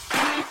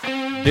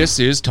This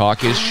is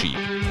Talk is Sheep,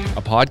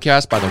 a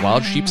podcast by the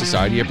Wild Sheep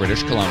Society of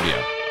British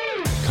Columbia.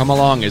 Come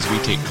along as we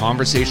take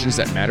conversations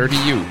that matter to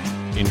you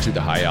into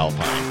the high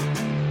alpine.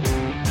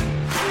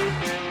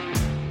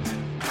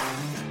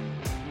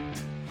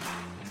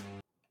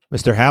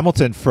 Mr.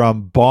 Hamilton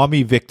from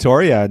balmy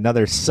Victoria,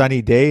 another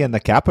sunny day in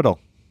the capital.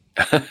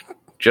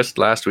 Just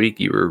last week,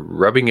 you were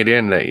rubbing it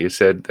in that you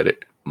said that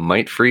it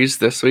might freeze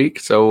this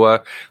week.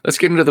 So let's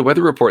get into the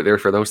weather report there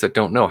for those that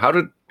don't know.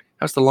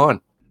 How's the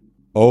lawn?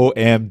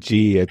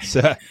 OMG. It's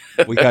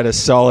we got a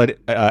solid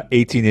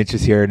 18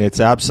 inches here, and it's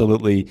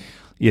absolutely,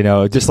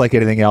 just like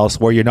anything else,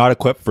 where you're not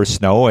equipped for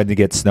snow, and to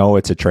get snow,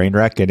 it's a train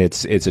wreck, and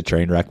it's a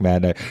train wreck,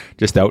 man.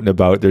 Just out and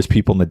about, there's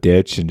people in the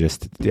ditch, and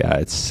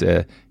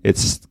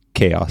it's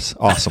chaos.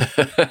 Awesome.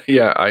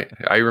 Yeah,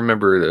 I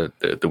remember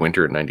the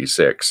winter of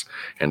 96,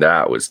 and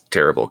that was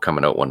terrible,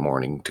 coming out one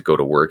morning to go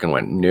to work and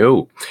went,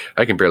 no,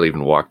 I can barely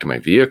even walk to my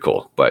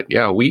vehicle. But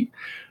yeah,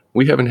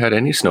 we haven't had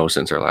any snow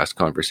since our last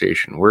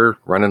conversation. We're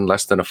running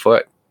less than a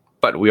foot,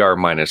 but we are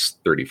minus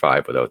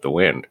 35 without the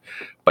wind.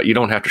 But you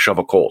don't have to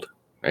shovel cold,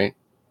 right?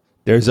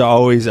 There's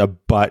always a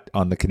but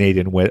on the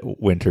Canadian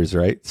winters,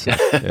 right? So,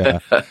 yeah.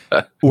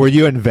 Were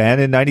you in Van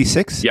in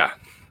 96? Yeah,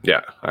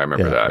 I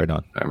remember that. Right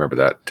on. I remember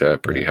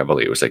that pretty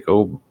heavily. It was like,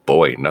 oh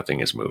boy, nothing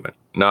is moving.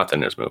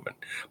 Nothing is moving.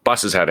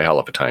 Buses had a hell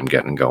of a time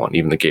getting going.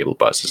 Even the cable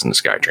buses and the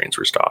sky trains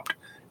were stopped.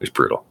 It was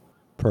brutal.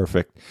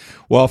 Perfect.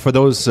 Well, for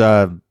those,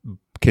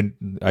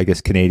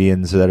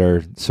 Canadians that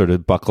are sort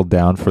of buckled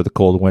down for the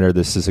cold winter,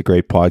 this is a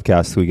great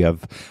podcast. We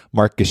have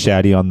Mark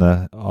Gashadi on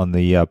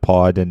the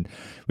pod, and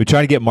we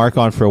try to get Mark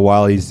on for a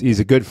while. He's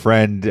a good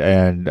friend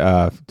and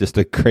just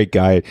a great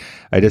guy.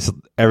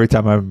 Every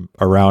time I'm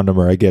around him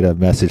or I get a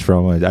message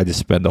from him, I just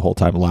spend the whole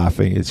time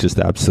laughing. It's just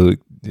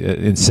absolute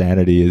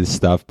insanity and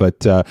stuff. But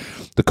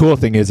the cool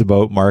thing is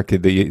about Mark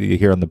that you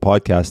hear on the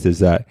podcast is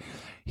that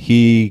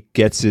he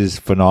gets his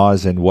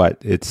FNAWS in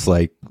it's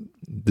like,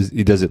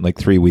 he does it in like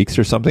 3 weeks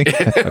or something.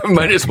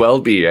 Might as well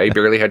be. I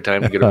barely had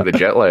time to get over the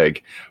jet lag.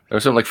 It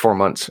was something like 4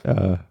 months.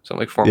 Yeah,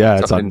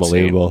 it's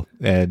unbelievable.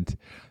 Insane.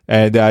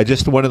 And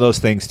just one of those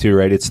things too,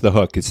 right? It's the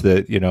hook. It's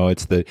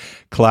the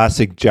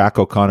classic Jack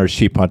O'Connor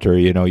sheep hunter.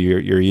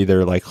 You're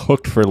either like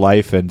hooked for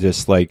life and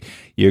just like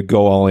you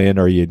go all in,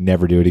 or you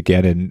never do it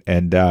again.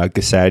 And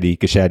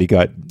Gashadi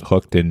got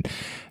hooked, and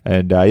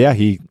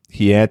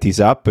he antes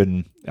up,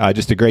 and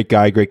just a great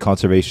guy, great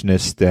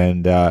conservationist,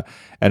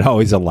 and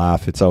always a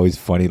laugh. It's always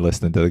funny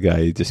listening to the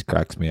guy. He just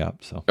cracks me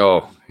up. So.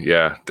 Oh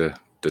yeah,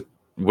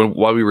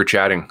 while we were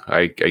chatting,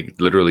 I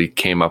literally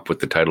came up with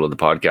the title of the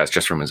podcast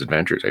just from his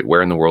adventures. Like,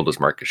 where in the world is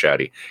Mark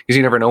Gashadi? Because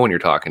you never know when you're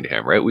talking to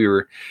him, right?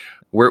 Where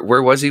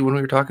was he when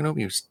we were talking to him?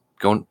 He was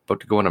about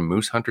to go on a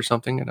moose hunt or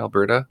something in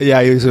Alberta.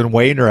 Yeah, he was in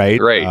Wainwright.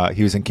 Right.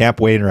 He was in Camp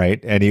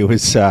Wainwright, and he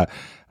was.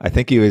 I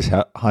think he was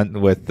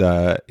hunting with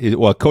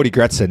Cody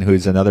Gretson,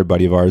 who's another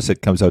buddy of ours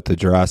that comes out to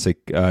Jurassic,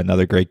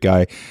 another great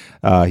guy.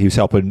 He was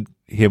helping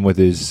him with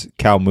his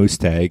cow moose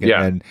tag,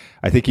 and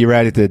I think he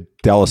ran into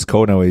Dallas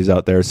Kono. He's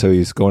out there, so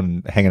he's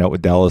hanging out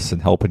with Dallas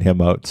and helping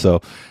him out.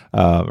 So,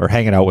 or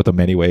hanging out with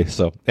him anyway.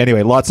 So,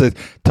 anyway, lots of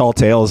tall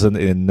tales in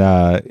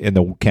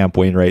the Camp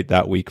Wainwright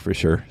that week for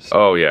sure. So.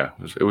 Oh yeah,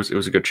 it was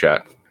a good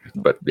chat.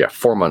 But yeah,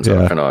 4 months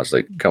on FNAWS,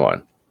 like, come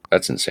on,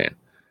 that's insane.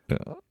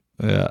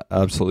 Yeah,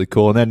 absolutely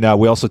cool. And then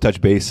we also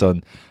touch base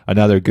on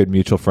another good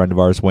mutual friend of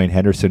ours, Wayne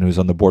Henderson, who's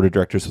on the board of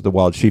directors of the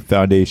Wild Sheep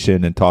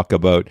Foundation, and talk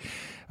about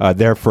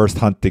their first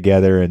hunt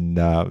together. And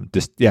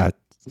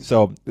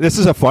so this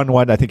is a fun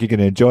one. I think you're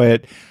going to enjoy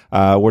it.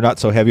 We're not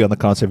so heavy on the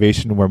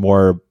conservation. We're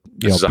more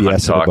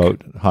BSing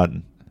about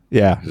hunting.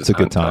 Yeah, it's a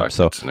good time.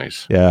 So it's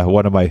nice. Yeah,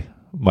 one of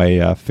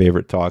my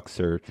favorite talks,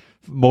 or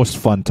most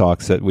fun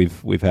talks that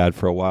we've had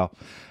for a while.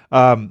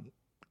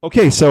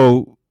 Okay,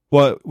 so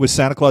was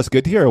Santa Claus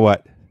good to you or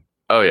what?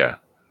 Oh yeah.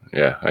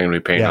 I'm gonna be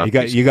paying. Yeah,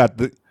 you got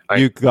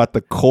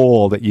the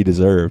coal that you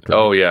deserved. Right?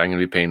 Oh yeah, I'm gonna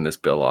be paying this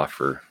bill off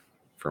for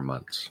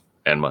months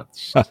and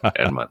months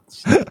and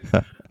months.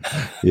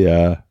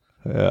 Yeah,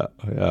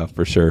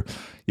 for sure.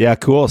 Yeah,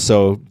 cool.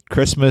 So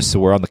Christmas,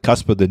 we're on the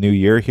cusp of the new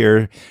year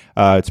here.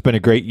 It's been a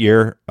great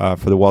year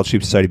for the Wild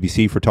Sheep Society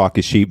BC for Talk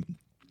is Sheep.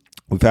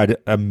 We've had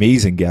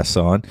amazing guests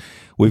on.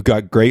 We've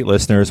got great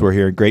listeners. We're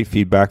hearing great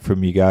feedback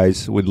from you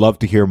guys. We'd love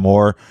to hear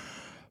more.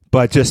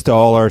 But just to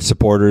all our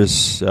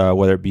supporters,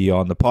 whether it be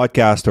on the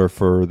podcast or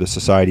for the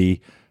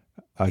society,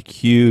 a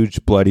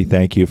huge bloody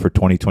thank you for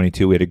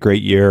 2022. We had a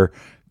great year,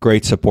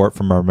 great support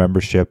from our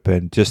membership,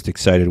 and just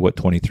excited what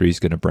 23 is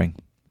going to bring.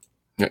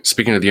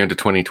 Speaking of the end of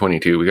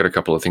 2022, we got a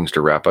couple of things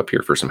to wrap up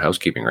here for some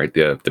housekeeping, right?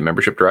 The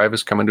membership drive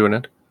is coming to an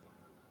end.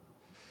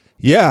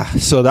 Yeah,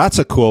 so that's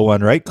a cool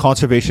one, right?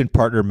 Conservation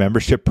Partner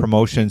Membership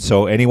Promotion.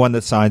 So anyone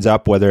that signs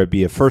up, whether it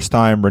be a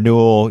first-time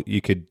renewal,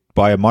 you could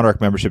buy a Monarch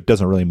membership,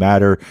 doesn't really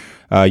matter.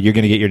 You're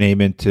going to get your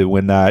name in to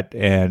win that,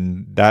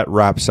 and that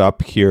wraps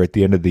up here at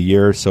the end of the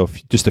year. So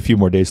just a few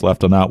more days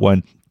left on that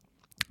one.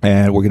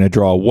 And we're going to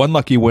draw one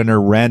lucky winner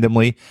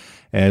randomly.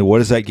 And what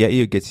does that get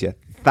you? It gets you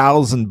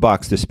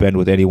 $1,000 to spend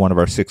with any one of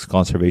our 6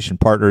 conservation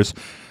partners.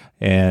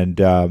 And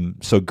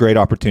so great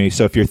opportunity.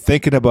 So if you're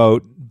thinking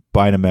about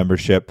buying a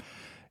membership,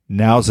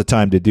 now's the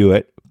time to do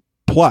it.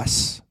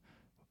 Plus,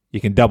 you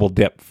can double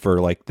dip for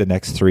like the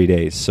next 3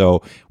 days.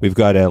 So we've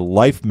got a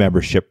life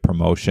membership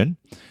promotion.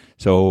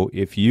 So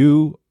if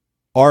you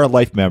are a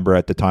life member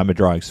at the time of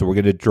drawing, so we're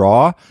going to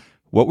draw.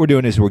 What we're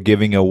doing is we're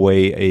giving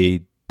away a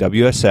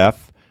WSF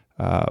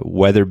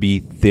Weatherby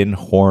thin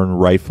horn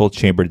rifle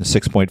chambered in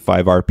 6.5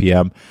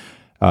 RPM.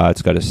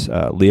 It's got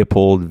a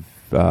Leopold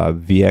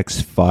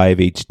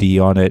VX5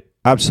 HD on it.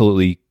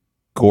 Absolutely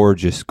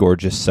gorgeous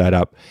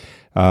setup.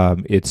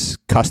 It's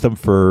custom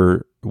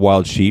for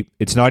Wild Sheep.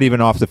 It's not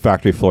even off the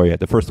factory floor yet.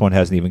 The first one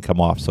hasn't even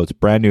come off, so it's a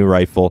brand new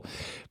rifle.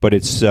 But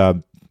it's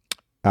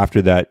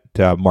after that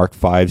Mark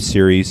V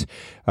series.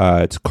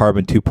 It's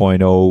carbon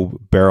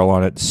 2.0 barrel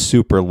on it,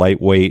 super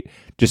lightweight,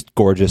 just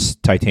gorgeous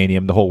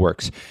titanium, the whole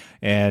works.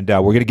 And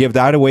we're going to give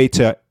that away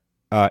to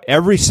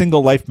every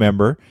single life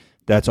member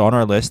that's on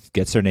our list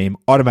gets their name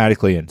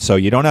automatically in. So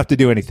you don't have to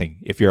do anything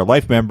if you're a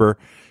life member.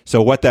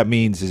 So what that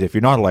means is if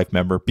you're not a life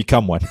member,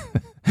 become one.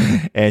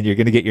 And you're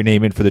going to get your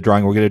name in for the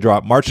drawing. We're going to draw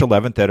it March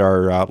 11th at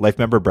our life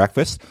member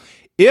breakfast.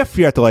 If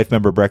you're at the life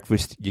member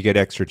breakfast, you get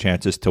extra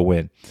chances to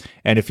win.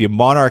 And if you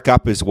Monarch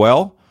up as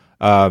well,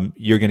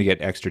 you're going to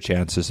get extra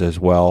chances as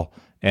well.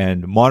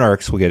 And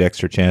Monarchs will get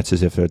extra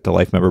chances if they're at the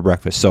life member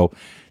breakfast. So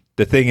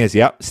the thing is,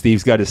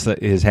 Steve's got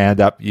his hand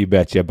up. You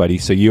betcha, buddy.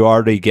 So you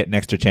already getting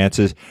extra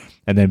chances.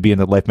 And then being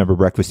the life member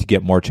breakfast, you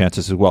get more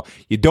chances as well.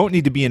 You don't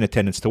need to be in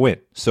attendance to win.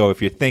 So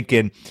if you're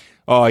thinking,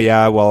 oh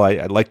yeah, well,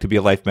 I'd like to be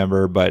a life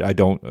member, but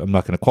I'm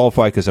not going to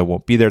qualify because I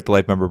won't be there at the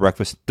life member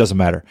breakfast, doesn't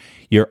matter.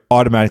 You're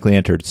automatically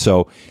entered.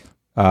 So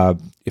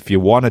if you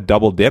want to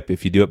double dip,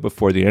 if you do it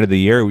before the end of the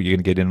year, you're going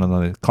to get in on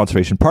the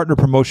conservation partner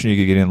promotion, you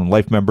can get in on the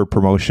life member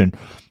promotion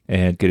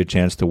and get a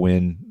chance to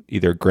win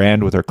either a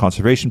grand with our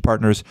conservation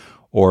partners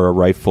or a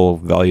rifle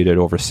valued at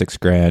over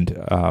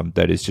 $6,000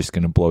 that is just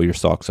going to blow your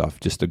socks off.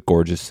 Just a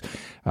gorgeous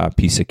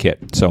piece of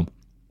kit. So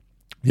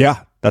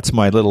yeah, that's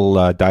my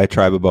little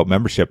diatribe about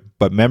membership.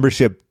 But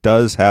membership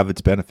does have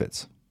its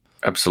benefits.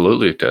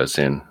 Absolutely it does.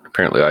 And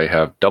apparently I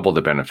have double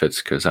the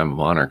benefits because I'm a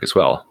Monarch as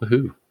well.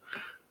 Woohoo.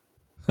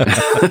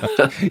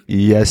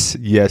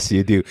 Yes,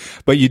 you do.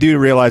 But you do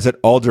realize that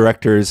all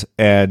directors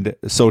and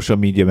social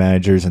media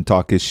managers and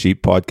Talk is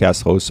Sheep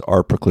podcast hosts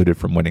are precluded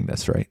from winning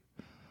this, right?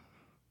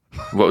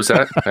 What was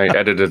that? I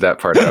edited that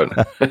part out.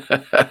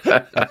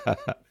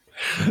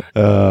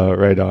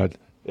 Right on.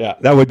 Yeah,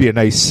 that would be a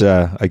nice,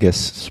 I guess,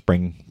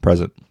 spring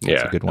present.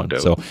 That's Yeah, a good one. no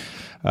doubt. So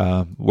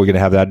we're going to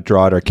have that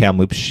draw at our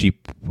Kamloops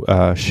Sheep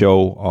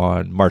show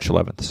on March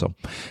 11th. So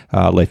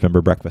life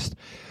member breakfast.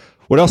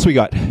 What else we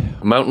got?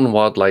 Mountain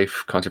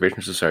Wildlife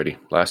Conservation Society.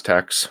 Last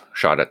tax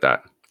shot at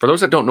that. For those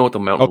that don't know what the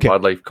Mountain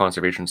Wildlife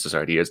Conservation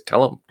Society is,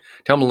 tell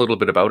them a little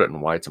bit about it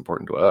and why it's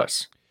important to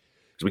us.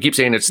 Because we keep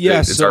saying it's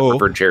our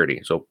preferred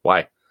charity. So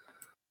why?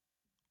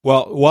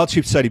 Well, Wild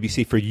Sheep Society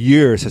BC for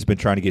years has been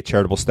trying to get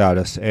charitable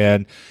status,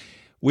 and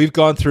we've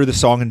gone through the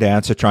song and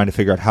dance of trying to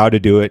figure out how to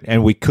do it,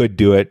 and we could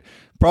do it.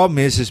 Problem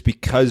is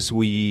because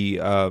we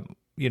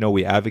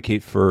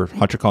advocate for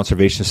hunter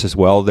conservationists as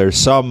well. There's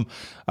some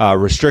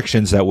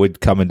restrictions that would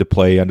come into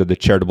play under the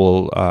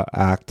Charitable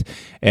Act,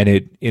 and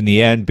in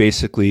the end,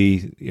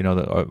 basically,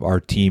 our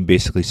team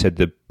basically said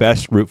the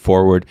best route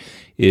forward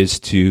is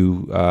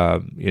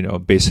to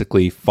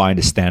basically find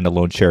a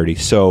standalone charity.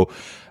 So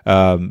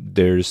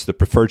there's the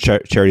preferred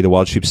charity, the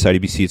Wild Sheep Society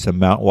BC. It's the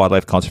Mountain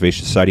Wildlife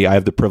Conservation Society. I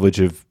have the privilege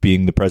of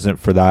being the president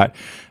for that.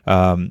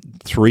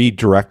 3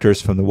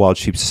 directors from the Wild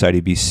Sheep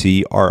Society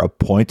BC are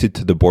appointed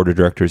to the board of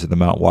directors of the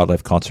Mountain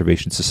Wildlife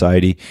Conservation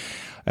Society.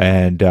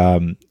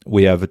 And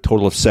we have a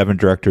total of 7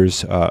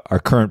 directors. Our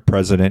current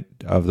president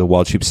of the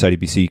Wild Sheep Society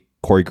BC,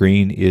 Corey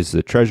Green, is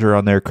the treasurer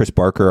on there. Chris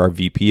Barker, our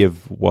VP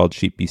of Wild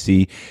Sheep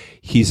BC,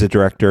 he's a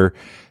director.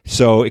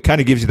 So it kind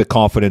of gives you the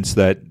confidence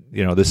that,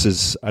 this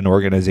is an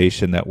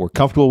organization that we're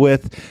comfortable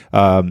with.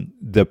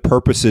 The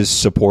purposes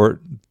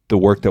support the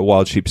work that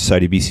Wild Sheep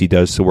Society BC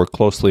does, so we're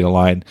closely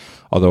aligned.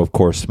 Although, of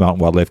course, Mountain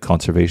Wildlife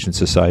Conservation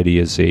Society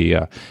is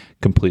a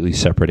completely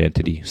separate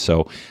entity.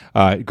 So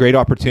great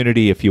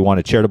opportunity if you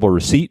want a charitable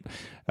receipt.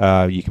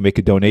 You can make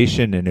a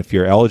donation, and if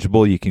you're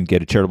eligible, you can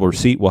get a charitable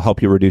receipt. We'll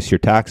help you reduce your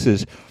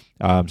taxes.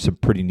 Some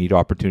pretty neat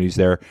opportunities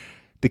there.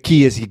 The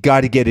key is you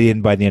got to get it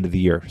in by the end of the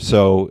year.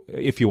 So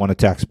if you want a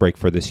tax break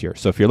for this year.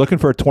 So if you're looking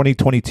for a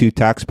 2022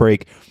 tax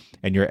break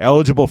and you're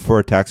eligible for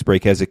a tax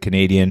break as a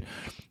Canadian,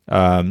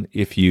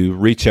 if you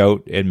reach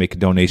out and make a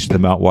donation to the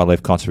Mountain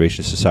Wildlife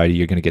Conservation Society,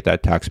 you're going to get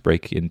that tax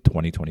break in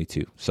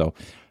 2022. So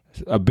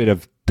a bit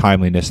of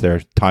timeliness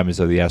there. Time is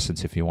of the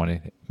essence if you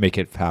want to make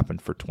it happen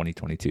for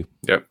 2022.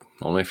 Yep.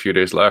 Only a few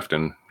days left,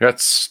 and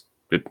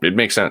it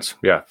makes sense.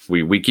 Yeah.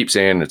 We keep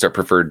saying it's our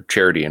preferred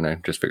charity, and I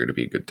just figured it'd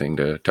be a good thing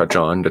to touch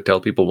on to tell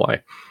people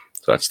why.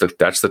 So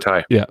that's the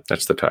tie. Yeah.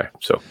 That's the tie.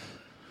 So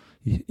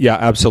yeah,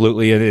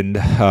 absolutely. And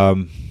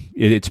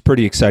it's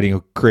pretty exciting,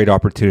 a great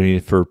opportunity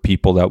for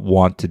people that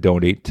want to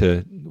donate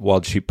to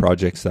Wild Sheep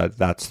projects.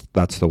 That's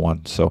the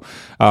one. So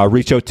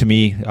reach out to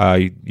me.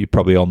 You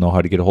probably all know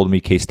how to get a hold of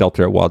me,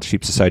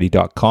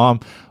 kstelter@wildsheepsociety.com,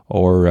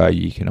 or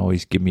you can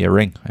always give me a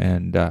ring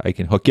and I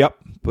can hook you up.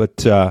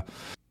 But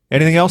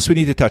Anything else we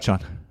need to touch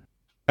on?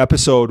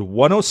 Episode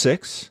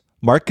 106,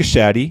 Mark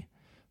Gashadi.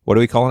 What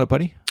are we calling it,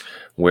 buddy?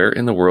 Where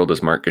in the world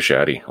is Mark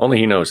Gashadi? Only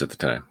he knows at the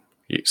time.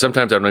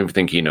 Sometimes I don't even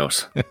think he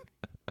knows.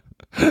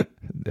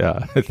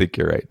 Yeah, I think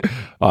you're right.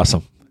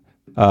 Awesome.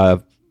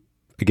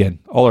 Again,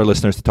 all our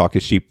listeners to Talk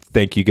is Sheep,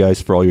 thank you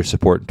guys for all your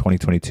support in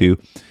 2022.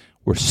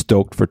 We're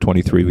stoked for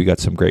 23. We got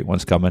some great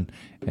ones coming,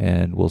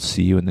 and we'll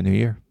see you in the new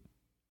year.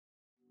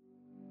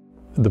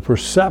 The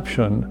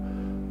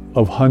perception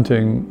of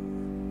hunting,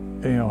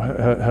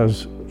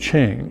 has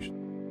changed.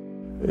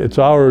 It's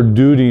our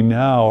duty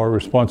now, our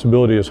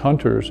responsibility as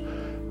hunters,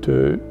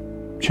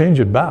 to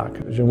change it back.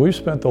 And we've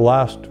spent the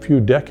last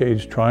few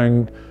decades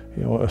trying,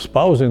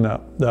 espousing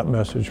that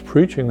message,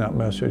 preaching that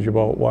message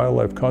about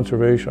wildlife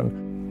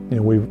conservation.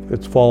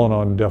 It's fallen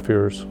on deaf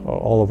ears,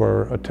 all of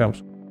our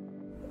attempts.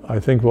 I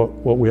think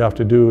what we have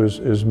to do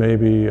is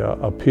maybe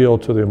appeal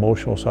to the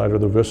emotional side or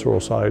the visceral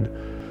side.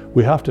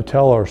 We have to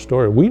tell our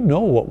story. We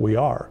know what we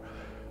are.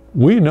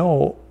 We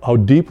know how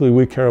deeply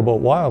we care about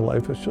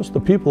wildlife. It's just the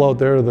people out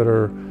there that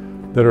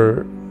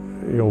are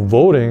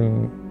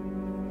voting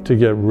to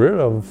get rid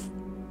of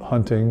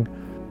hunting,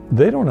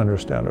 they don't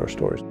understand our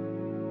stories.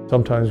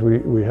 Sometimes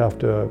we have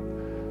to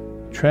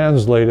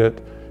translate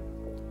it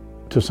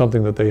to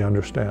something that they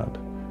understand.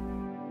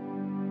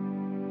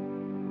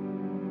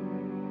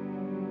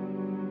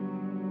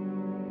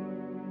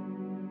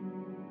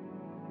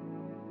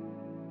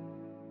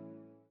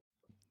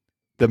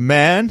 The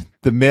man,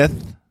 the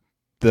myth,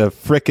 the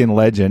frickin'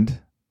 legend,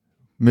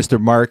 Mr.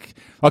 Mark.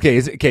 Okay,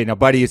 now,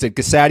 buddy, is it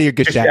Gashadi or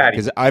Gashadi?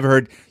 Because I've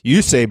heard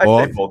you say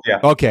both. I say both, yeah.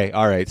 Okay,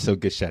 all right, so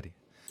Gashadi.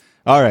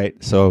 All right,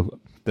 so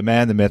the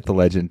man, the myth, the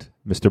legend,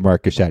 Mr.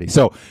 Mark Gashadi.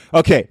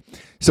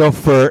 So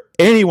for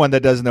anyone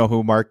that doesn't know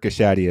who Mark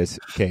Gashadi is,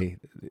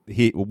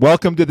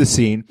 welcome to the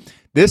scene.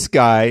 This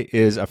guy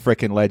is a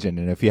frickin' legend,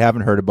 and if you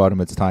haven't heard about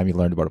him, it's time you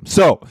learned about him.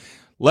 So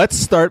let's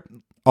start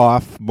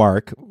off,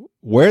 Mark.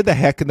 Where the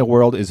heck in the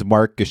world is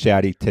Mark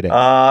Gashadi today?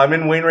 I'm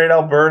in Wainwright,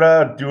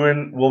 Alberta,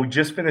 we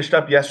just finished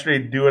up yesterday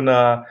doing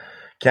a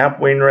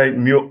Camp Wainwright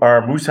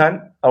moose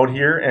hunt out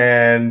here.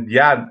 And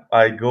yeah,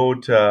 I go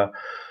to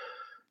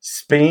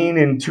Spain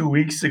in 2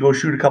 weeks to go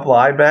shoot a couple of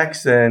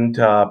ibex, and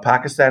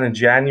Pakistan in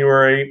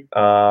January.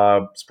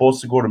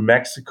 Supposed to go to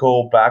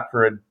Mexico back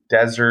for a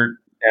desert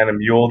and a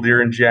mule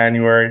deer in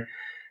January.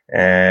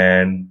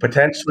 And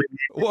potentially...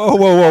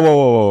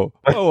 Whoa.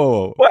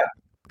 What?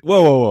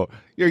 Whoa.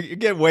 You're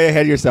getting way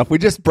ahead of yourself. We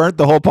just burnt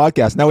the whole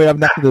podcast. Now we have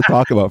nothing to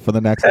talk about for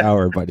the next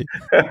hour, buddy.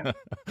 We're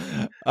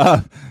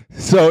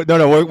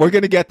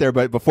going to get there.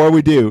 But before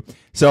we do,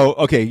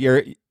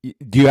 do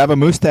you have a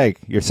moose tag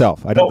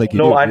yourself? I don't think you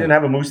do. No, I didn't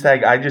have a moose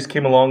tag. I just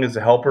came along as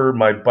a helper.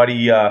 My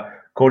buddy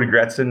Cody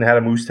Gretzon had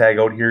a moose tag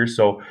out here.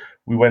 So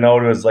we went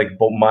out. It was like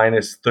about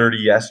minus 30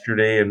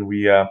 yesterday. And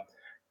we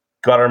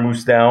got our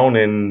moose down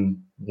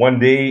in one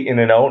day in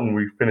and out. And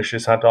we finished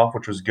this hunt off,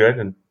 which was good.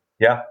 And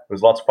yeah, it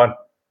was lots of fun.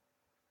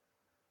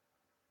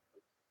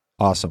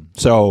 Awesome.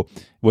 So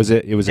was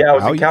it was a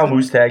cow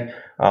moose tag.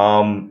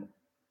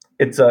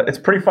 It's a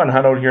pretty fun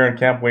hunt out here in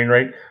Camp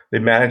Wainwright. They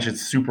manage it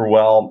super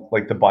well.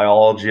 Like, the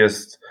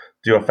biologists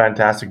do a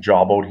fantastic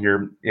job out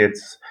here.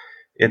 It's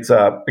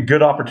a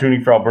good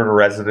opportunity for Alberta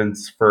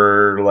residents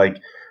for like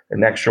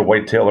an extra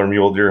whitetail or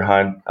mule deer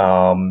hunt.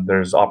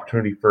 There's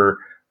opportunity for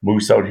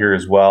moose out here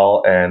as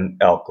well,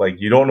 and elk. Like,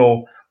 you don't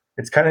know.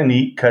 It's kind of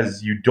neat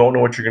because you don't know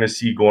what you're going to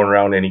see going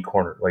around any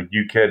corner. Like,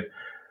 you could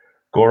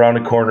go around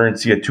a corner and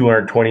see a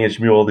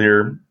 220-inch mule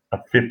deer, a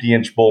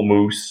 50-inch bull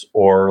moose,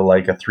 or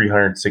like a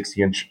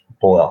 360-inch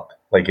bull elk.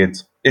 Like,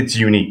 it's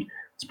unique.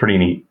 It's pretty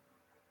neat.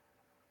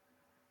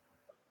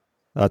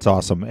 That's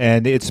awesome.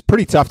 And it's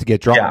pretty tough to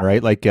get drawn,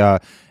 right? Like,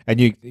 and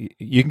you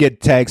can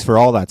get tags for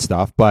all that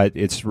stuff, but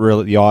it's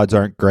really, the odds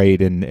aren't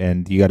great,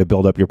 and you got to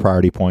build up your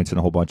priority points and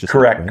a whole bunch of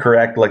stuff.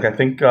 Correct. Like, I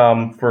think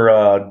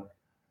for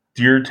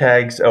deer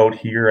tags out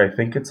here, I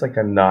think it's like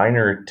a 9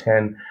 or a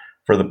 10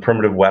 for the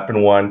primitive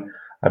weapon one.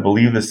 I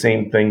believe the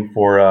same thing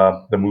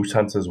for the moose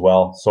hunts as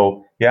well.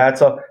 So yeah, it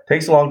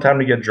takes a long time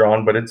to get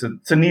drawn, but it's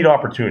a neat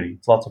opportunity.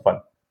 It's lots of fun.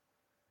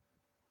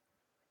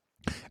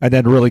 And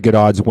then really good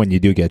odds when you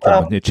do get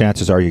drawn. The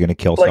chances are you're going to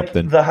kill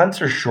something. The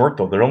hunts are short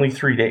though; they're only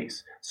 3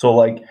 days. So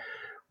like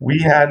we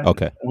had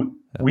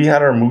we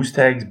had our moose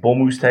tags, bull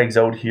moose tags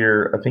out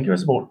here. I think it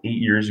was about 8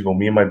 years ago.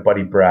 Me and my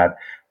buddy Brad,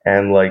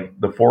 and like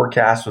the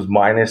forecast was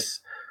minus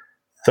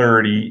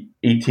 30,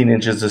 18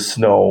 inches of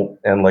snow,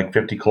 and like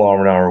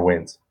 50-kilometer-an-hour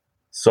winds.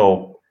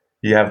 So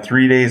you have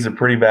 3 days of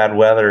pretty bad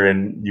weather,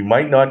 and you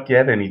might not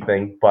get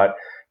anything, but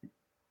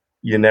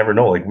you never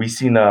know. Like, we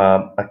seen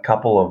a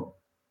couple of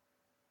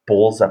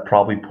bulls that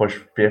probably pushed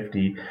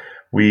 50.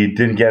 We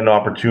didn't get an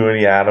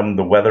opportunity at them.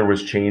 The weather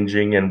was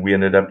changing, and we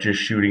ended up just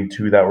shooting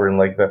 2 that were in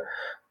like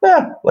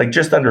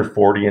just under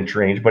 40-inch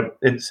range. But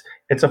it's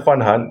a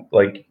fun hunt.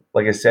 Like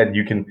I said,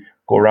 you can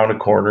go around a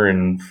corner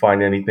and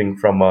find anything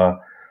from a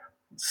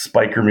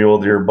spiker mule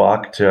deer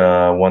buck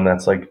to one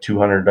that's like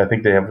 200. I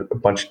think they have a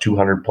bunch of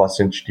 200+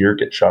 inch deer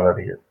get shot out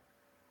of here.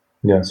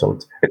 Yeah, so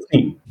it's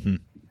neat.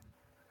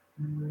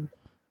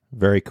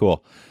 Very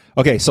cool.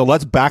 Okay, so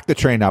let's back the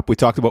train up. We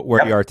talked about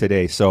where you are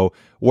today. So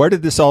where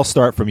did this all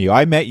start from you?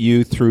 I met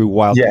you through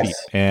Wild Sheep,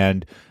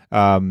 and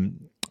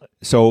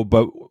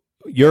but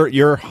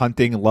your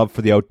hunting, love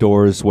for the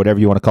outdoors, whatever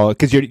you want to call it,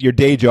 because your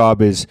day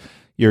job is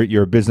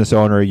you're a business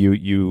owner.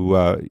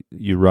 You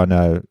run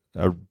a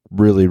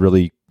really,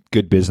 really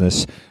good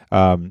business,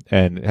 and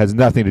it has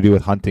nothing to do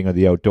with hunting or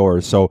the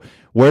outdoors. So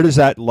where does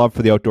that love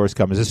for the outdoors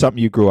come? Is this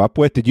something you grew up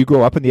with? Did you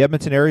grow up in the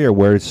Edmonton area, or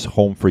where's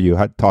home for you?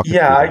 I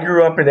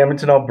grew up in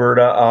Edmonton,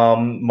 Alberta.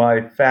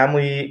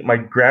 My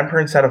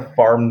grandparents had a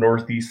farm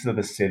northeast of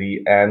the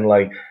city, and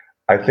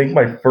I think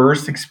my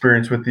first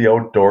experience with the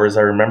outdoors,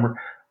 I remember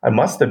I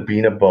must have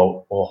been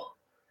about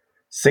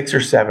 6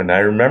 or 7. I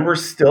remember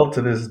still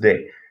to this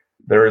day,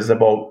 there was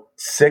about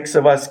 6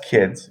 of us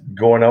kids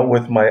going out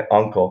with my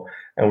uncle,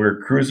 and we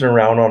were cruising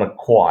around on a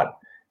quad.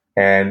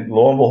 And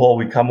lo and behold,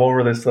 we come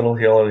over this little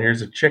hill, and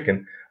here's a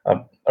chicken,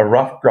 a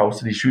rough grouse,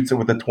 and he shoots it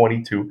with a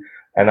 22.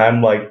 And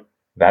I'm like,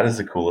 that is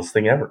the coolest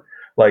thing ever.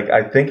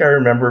 I think I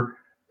remember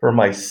for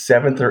my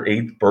 7th or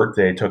 8th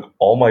birthday, I took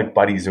all my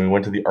buddies and we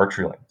went to the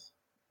archery lanes.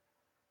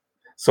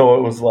 So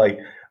it was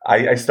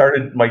I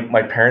started,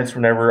 my parents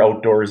were never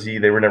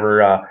outdoorsy. They were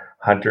never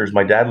hunters.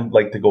 My dad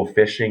liked to go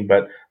fishing,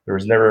 but there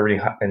was never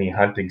any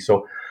hunting.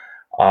 So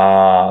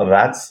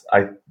that's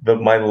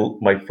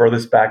my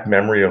furthest back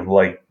memory of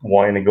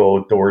wanting to go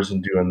outdoors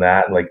and doing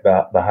that,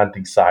 the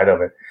hunting side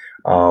of it.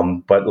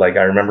 But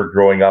I remember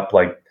growing up,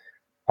 one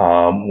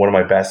of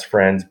my best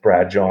friends,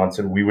 Brad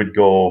Johnson, we would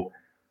go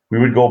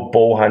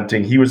bow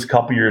hunting. He was a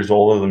couple years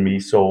older than me.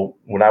 So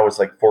when I was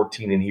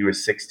 14 and he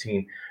was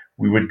 16,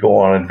 we would go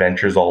on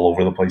adventures all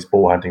over the place,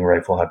 bow hunting,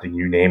 rifle hunting,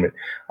 you name it.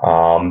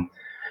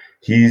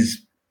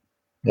 He's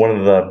one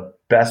of the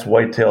best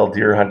whitetail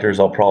deer hunters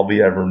I'll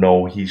probably ever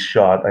know. He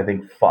shot, I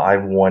think,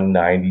 5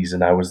 190s,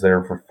 and I was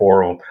there for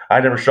 4 of them.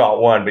 I never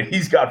shot one, but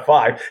he's got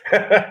 5.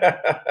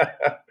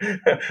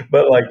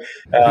 But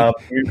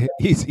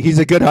he's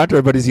a good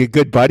hunter, but is he a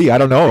good buddy? I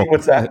don't know.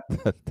 What's that?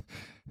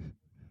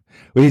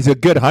 Well, he's a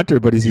good hunter,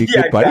 but is he a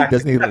good buddy?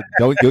 Doesn't he?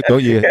 Don't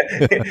you?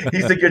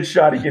 He's a good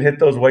shot. He can hit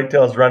those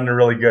whitetails running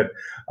really good.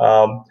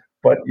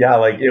 But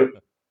yeah,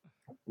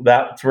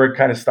 that's where it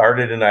kind of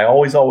started. And I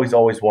always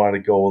wanted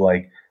to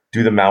go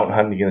do the mountain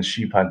hunting and the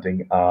sheep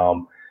hunting.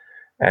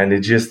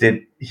 And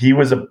he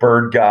was a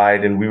bird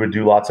guide, and we would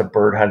do lots of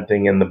bird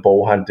hunting and the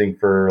bow hunting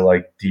for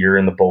deer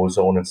in the bow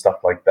zone and stuff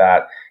like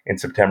that in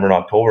September and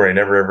October. I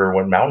never ever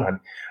went mountain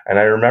hunting. And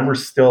I remember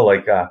still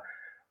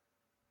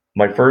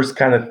my first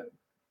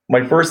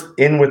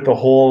in with the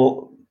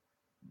whole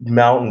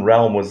mountain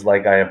realm was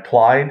I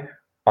applied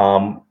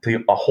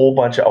to a whole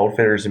bunch of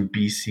outfitters in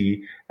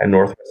BC and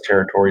Northwest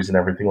Territories and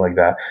everything like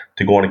that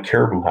to go on a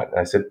caribou hunt. And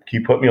I said,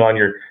 can you put me on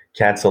your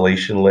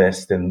cancellation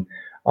list and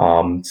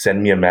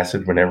send me a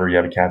message whenever you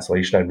have a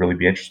cancellation? I'd really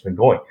be interested in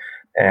going.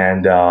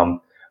 And I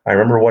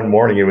remember one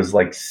morning, it was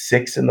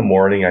 6 a.m.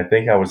 I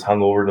think I was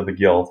hungover to the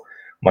gills.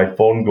 My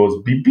phone goes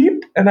beep,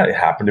 beep, and I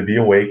happen to be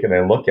awake, and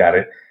I look at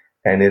it,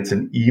 and it's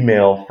an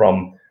email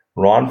from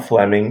Ron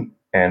Fleming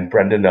and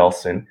Brenda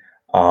Nelson.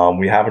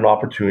 We have an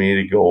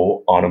opportunity to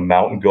go on a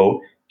mountain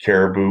goat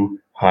caribou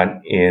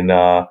hunt in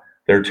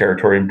their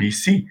territory in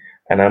BC.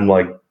 And I'm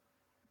like,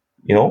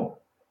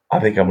 I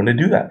think I'm going to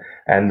do that.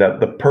 And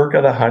the perk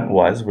of the hunt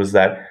was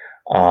that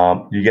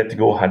you get to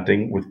go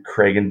hunting with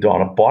Craig and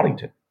Donna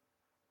Boddington.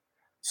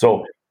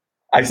 So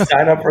I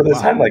signed up for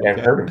this hunt. I've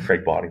heard of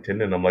Craig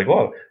Boddington, and I'm like,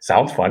 well,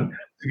 sounds fun.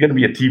 There's going to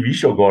be a TV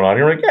show going on.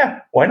 You're like,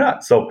 yeah, why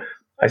not? So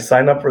I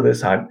signed up for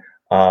this hunt.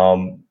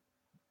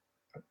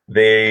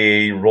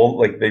 They roll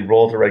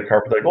the red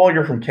carpet. Like, oh,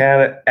 you're from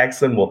Canada.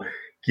 Excellent. We'll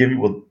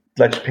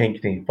let you pay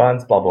Canadian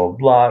funds, blah, blah,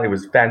 blah. It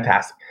was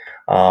fantastic.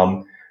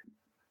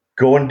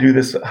 Go and do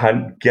this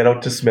hunt, get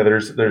out to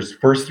Smithers. There's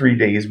first 3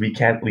 days, we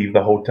can't leave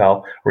the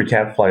hotel, or we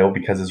can't fly out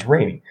because it's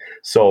raining.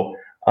 So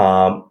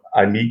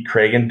I meet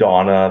Craig and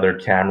Donna, their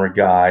camera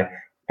guy,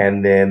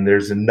 and then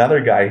there's another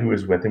guy who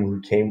was with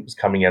him was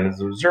coming in as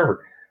an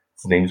observer.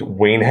 His name's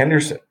Wayne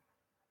Henderson.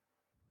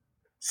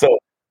 So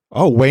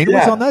Wayne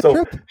was on that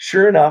trip?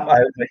 Sure enough, I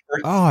had my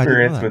first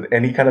experience with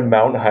any kind of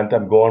mountain hunt.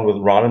 I'm going with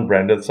Ron and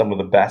Brenda, some of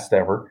the best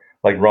ever.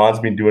 Ron's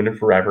been doing it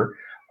forever.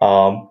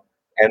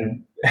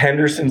 And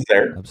Henderson's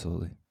there.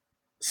 Absolutely.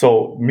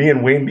 So me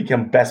and Wayne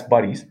became best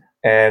buddies.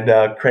 And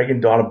Craig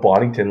and Donna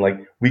Boddington,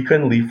 we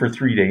couldn't leave for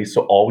 3 days.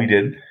 So all we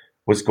did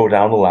was go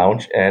down the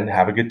lounge and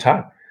have a good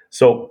time.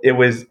 So it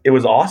was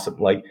awesome.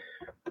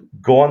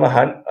 Go on the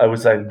hunt. I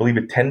believe,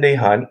 a 10-day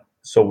hunt.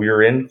 So we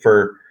were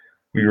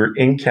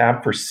in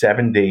camp for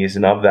 7 days.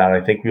 And of that,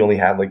 I think we only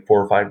had 4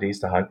 or 5 days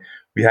to hunt.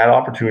 We had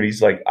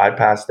opportunities. I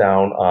passed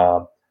down,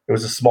 it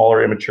was a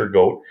smaller, immature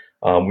goat.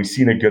 We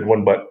seen a good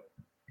one, but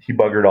he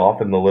buggered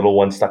off and the little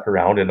one stuck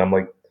around. And I'm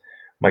like,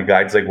 my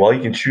guide's like, well,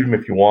 you can shoot him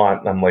if you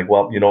want. And I'm like,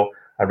 well,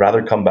 I'd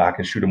rather come back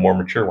and shoot a more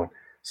mature one.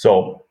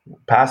 So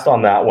passed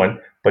on that one,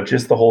 but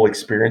just the whole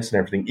experience and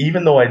everything,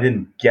 even though I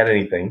didn't get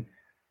anything,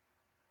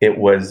 it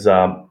was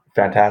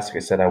fantastic. I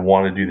said, I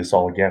want to do this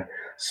all again.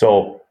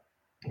 So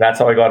that's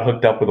how I got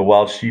hooked up with the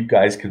Wild Sheep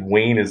guys, because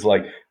Wayne is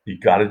you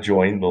got to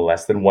join the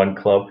Less Than One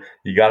Club.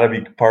 You got to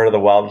be part of the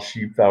Wild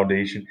Sheep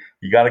Foundation.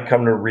 You got to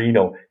come to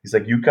Reno. He's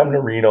like, you come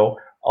to Reno,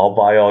 I'll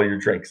buy all your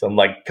drinks. I'm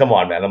like, come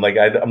on, man. I'm like,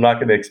 I'm not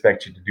going to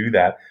expect you to do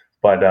that.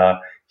 But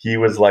he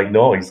was like,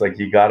 no. He's like,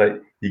 you gotta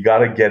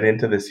get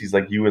into this. He's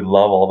like, you would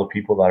love all the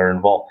people that are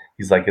involved.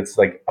 He's like, it's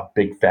like a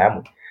big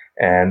family.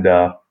 And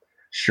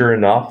sure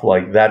enough,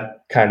 like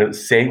that kind of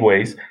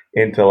segues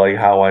into like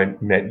how I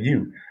met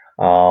you.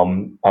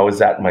 I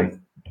was at my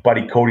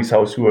buddy Cody's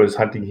house, who I was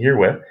hunting here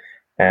with,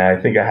 and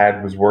I think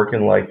was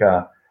working like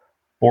a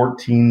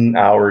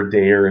 14-hour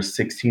day or a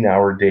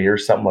 16-hour day or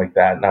something like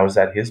that. And I was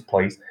at his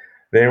place.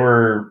 They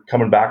were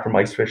coming back from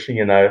ice fishing,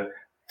 and I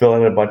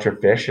filling a bunch of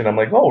fish. And I'm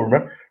like, oh,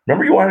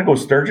 remember you wanted to go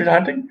sturgeon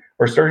hunting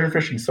or sturgeon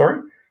fishing?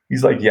 Sorry.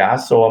 He's like, yeah.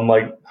 So I'm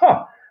like,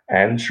 huh.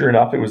 And sure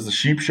enough, it was the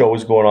sheep show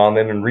was going on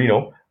then in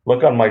Reno.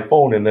 Look on my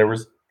phone, and there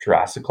was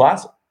Jurassic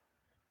Classic.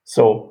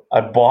 So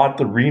I bought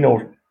the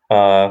Reno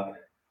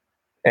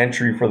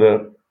entry for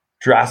the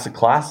Jurassic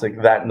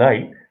Classic that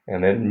night,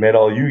 and then met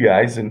all you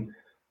guys and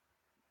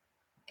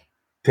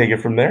take it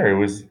from there. It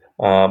was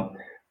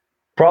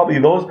probably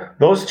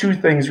those two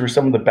things were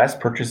some of the best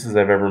purchases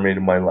I've ever made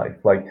in my life.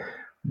 Like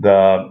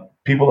the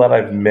people that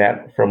I've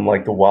met from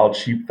like the Wild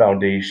Sheep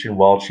Foundation,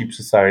 Wild Sheep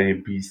Society of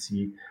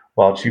BC,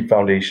 Wild Sheep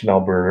Foundation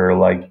Alberta are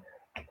like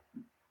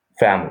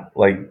family.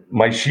 Like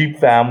my sheep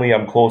family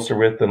I'm closer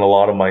with than a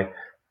lot of my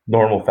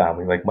normal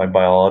family, like my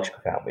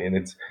biological family. And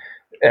it's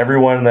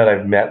everyone that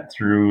I've met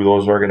through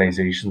those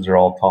organizations are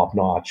all top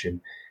notch. And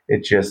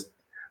it just,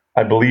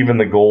 I believe in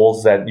the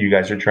goals that you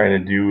guys are trying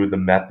to do, the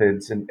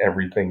methods and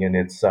everything. And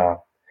it's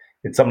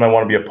something I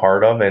want to be a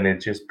part of, and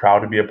it's just proud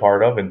to be a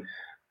part of, and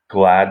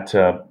glad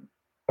to,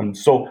 I'm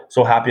so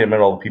happy I met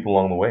all the people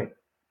along the way.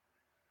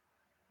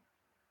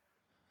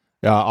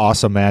 Yeah,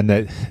 awesome, man.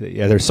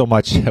 There's so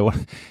much.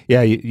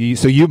 Yeah,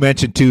 so you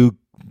mentioned two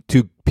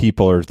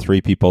people or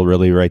three people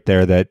really right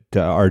there that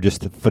are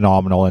just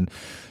phenomenal. And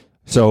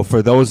so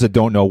for those that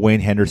don't know,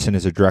 Wayne Henderson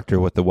is a director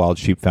with the Wild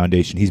Sheep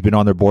Foundation. He's been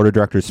on their board of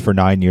directors for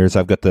 9 years.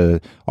 I've got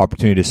the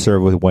opportunity to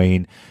serve with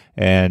Wayne,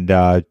 and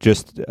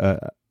just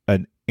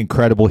an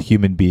incredible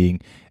human being,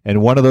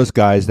 and one of those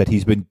guys that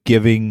he's been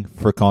giving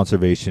for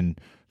conservation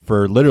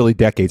for literally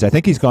decades. I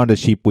think he's gone to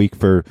Sheep Week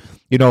for,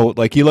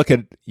 like you look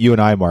at you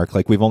and I, Mark,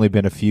 like we've only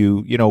been a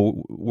few,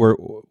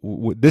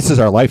 this is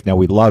our life now.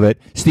 We love it.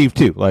 Steve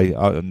too, like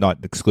not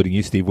excluding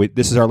you, Steve.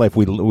 This is our life.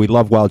 We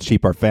love wild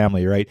sheep, our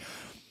family, right?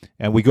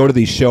 And we go to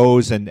these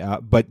shows, and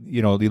but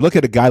you look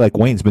at a guy like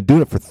Wayne's been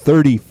doing it for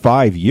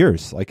 35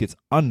 years. Like it's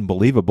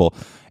unbelievable,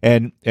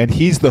 and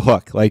he's the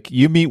hook. Like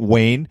you meet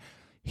Wayne,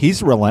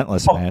 he's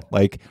relentless, man.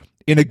 Like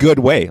in a good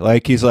way.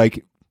 Like he's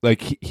like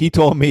he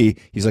told me,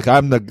 he's like,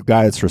 I'm the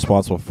guy that's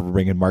responsible for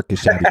bringing Mark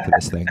Gashadi to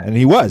this thing, and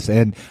he was,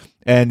 and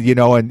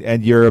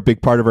you're a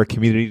big part of our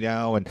community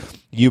now, and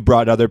you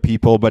brought other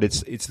people, but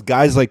it's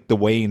guys like the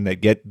Wayne that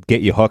get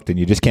you hooked, and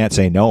you just can't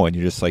say no, and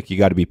you're just like, you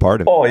got to be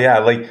part of it. Oh yeah,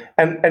 like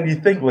and you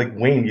think like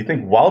Wayne, you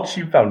think Wild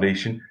Sheep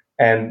Foundation,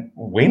 and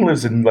Wayne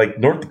lives in like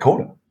North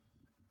Dakota,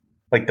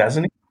 like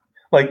doesn't he?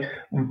 Like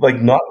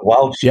not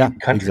wild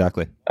sheep country.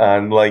 Exactly.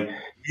 And like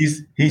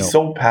he's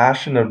so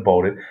passionate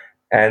about it.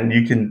 And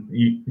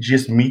you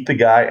just meet the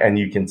guy, and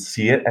you can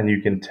see it, and you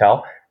can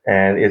tell,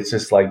 and it's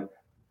just like,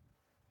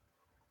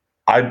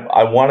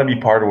 I want to be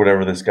part of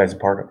whatever this guy's a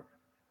part of.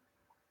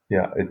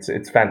 Yeah, it's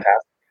fantastic.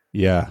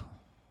 Yeah.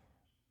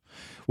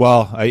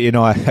 Well,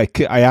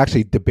 I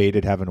actually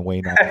debated having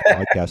Wayne on the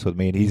podcast with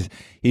me, and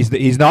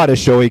he's not a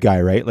showy guy,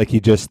 right? Like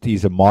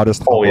he's a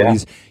modest,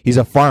 humble, he's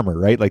a farmer,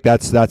 right? Like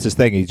that's his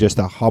thing. He's just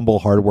a humble,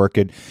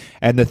 hardworking,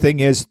 and the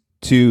thing is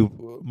too,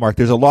 Mark,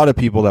 there's a lot of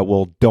people that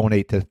will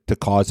donate to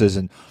causes,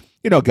 and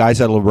guys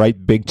that will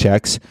write big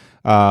checks,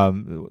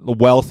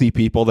 wealthy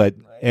people that,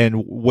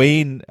 and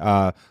Wayne,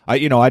 I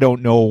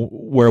don't know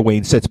where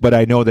Wayne sits, but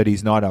I know that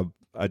he's not a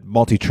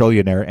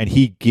multi-trillionaire, and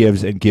he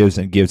gives and gives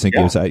and gives and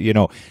gives.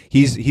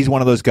 He's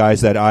one of those guys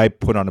that I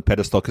put on a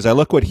pedestal because I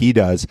look what he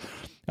does,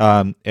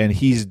 and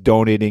he's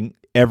donating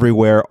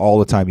everywhere all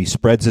the time. He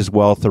spreads his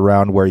wealth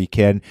around where he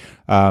can.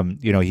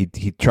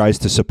 He tries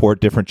to support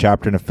different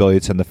chapter and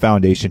affiliates, and the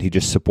foundation he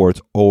just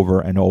supports over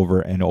and over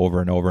and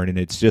over and over. And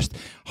it's just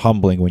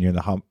humbling when you're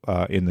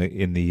in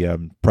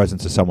the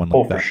presence of someone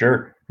like that. Oh, for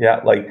sure. Yeah.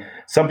 Like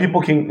some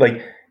people can,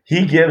 like,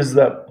 he gives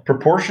the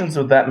proportions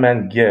of that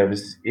man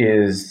gives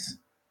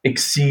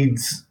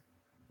exceeds,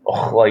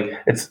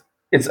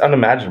 it's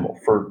unimaginable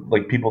for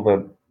like people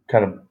to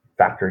kind of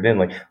factor it in.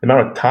 Like the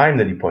amount of time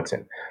that he puts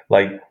in,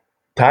 like,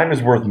 time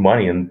is worth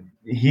money, and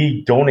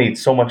he donates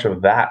so much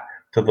of that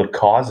to the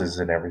causes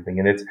and everything.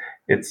 And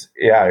it's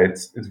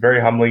very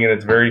humbling, and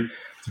it's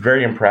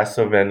very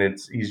impressive, and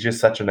he's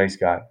just such a nice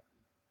guy.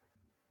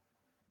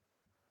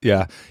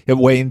 Yeah.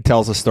 Wayne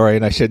tells a story,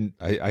 and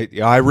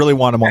I really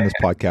want him on this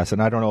podcast,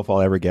 and I don't know if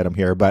I'll ever get him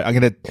here, but I'm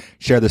going to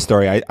share the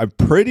story. I'm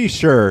pretty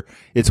sure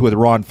it's with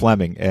Ron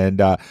Fleming. And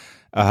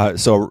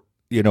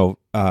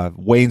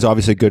Wayne's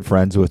obviously good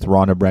friends with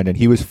Ron and Brendan.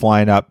 He was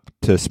flying up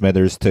to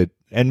Smithers to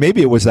and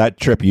maybe it was that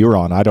trip you were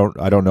on. I don't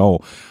know,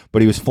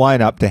 but he was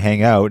flying up to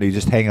hang out. He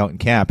just hang out in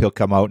camp. He'll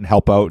come out and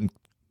help out and,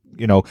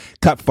 you know,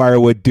 cut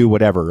firewood, do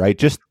whatever, right?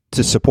 Just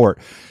to support.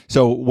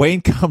 So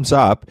Wayne comes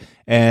up,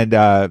 and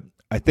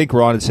I think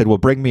Ron had said, well,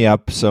 bring me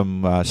up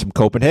some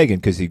Copenhagen,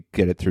 because he'd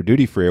get it through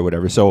duty free or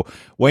whatever. So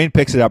Wayne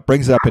picks it up,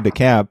 brings it up into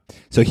camp.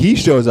 So he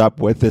shows up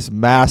with this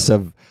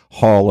massive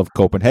haul of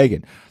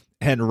Copenhagen.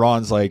 And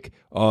Ron's like,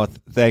 oh,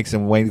 thanks.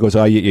 And Wayne goes,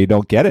 oh, you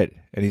don't get it.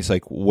 And he's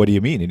like, what do you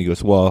mean? And he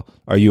goes, well,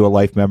 are you a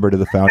life member to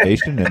the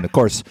foundation? And of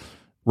course,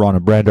 Ron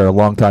and Brenda are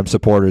longtime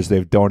supporters.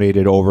 They've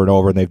donated over and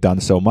over, and they've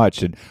done so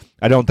much. And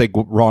I don't think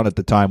Ron at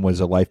the time was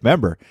a life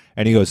member.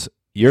 And he goes,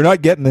 you're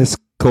not getting this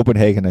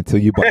Copenhagen until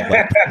you buy a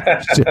life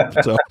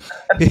membership. So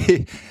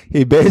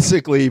he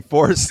basically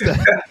forced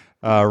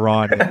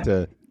Ron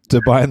into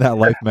buying that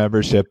life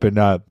membership. And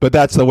but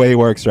that's the way he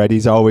works, right?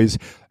 He's always,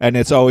 and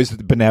it's always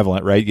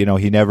benevolent, right? You know,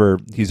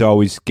 he's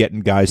always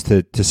getting guys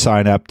to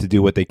sign up to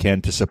do what they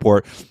can to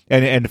support.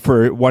 And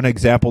for one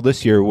example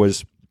this year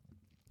was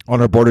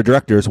on our board of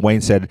directors,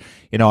 Wayne said,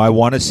 you know, I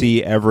want to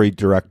see every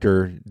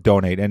director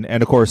donate. And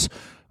of course,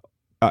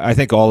 I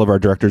think all of our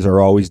directors are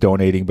always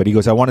donating, but he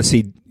goes, I want to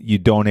see you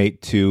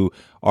donate to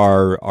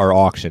our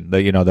auction.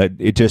 That, you know, that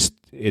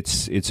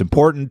it's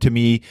important to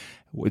me.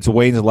 It's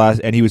Wayne's last,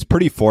 and he was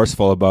pretty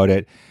forceful about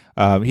it.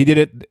 He did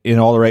it in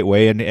all the right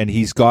way, and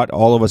he's got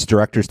all of us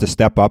directors to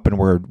step up, and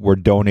we're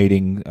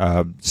donating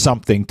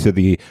something to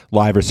the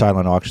live or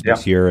silent auction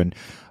this year, and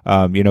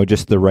you know,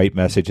 just the right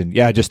message. And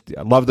yeah, just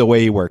love the way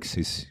he works.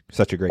 He's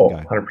such a great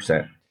guy.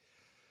 100%.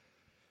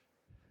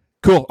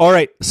 Cool. All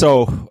right.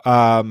 So,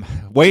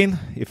 Wayne,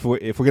 if we're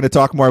going to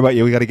talk more about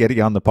you, we got to get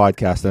you on the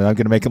podcast, and I'm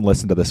going to make him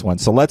listen to this one.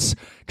 So let's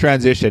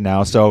transition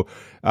now. So,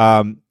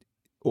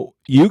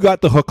 you got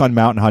the hook on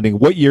mountain hunting.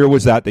 What year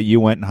was that you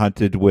went and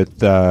hunted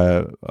with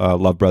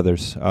Love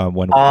Brothers?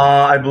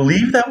 I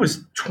believe that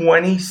was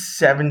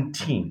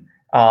 2017.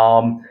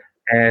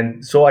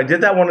 And so I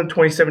did that one in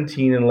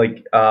 2017, and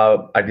like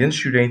I didn't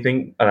shoot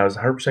anything, and I was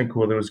 100%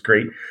 cool. It was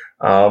great.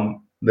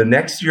 The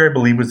next year, I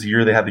believe, was the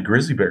year they had the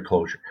grizzly bear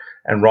closure.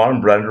 And Ron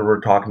and Brenda were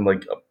talking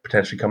like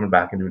potentially coming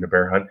back and doing a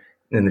bear hunt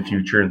in the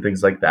future and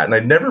things like that. And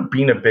I'd never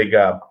been a big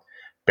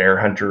bear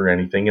hunter or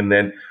anything. And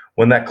then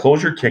when that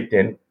closure kicked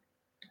in,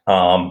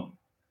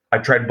 I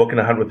tried booking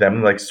a hunt with them,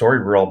 and like,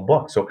 sorry, we're all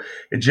booked. So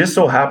it just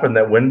so happened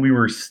that when we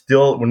were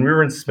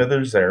in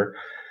Smithers there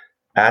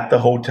at the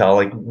hotel,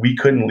 like we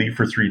couldn't leave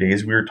for 3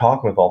 days. We were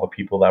talking with all the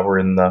people that were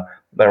in the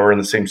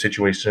same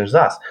situation as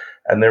us.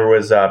 And there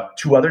was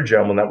two other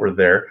gentlemen that were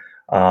there.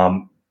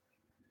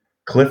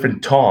 Cliff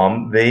and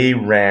Tom, they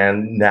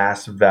ran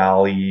Nass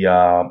Valley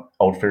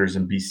Outfitters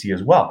in BC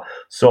as well.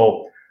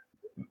 So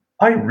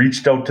I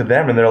reached out to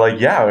them, and they're like,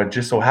 yeah, it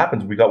just so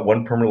happens we got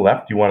one permit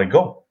left. Do you want to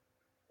go?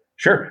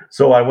 Sure.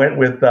 So I went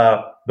with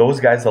those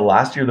guys. The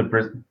last year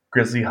the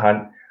grizzly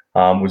hunt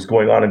was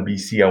going on in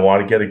BC. I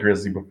wanted to get a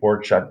grizzly before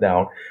it shut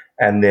down.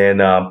 And then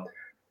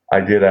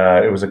I did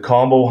it was a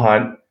combo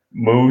hunt,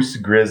 moose,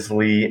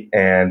 grizzly,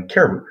 and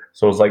caribou.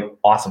 So it was like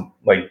awesome.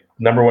 Like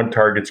number one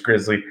targets,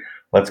 grizzly.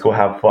 Let's go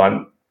have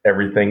fun,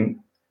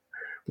 everything.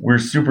 We're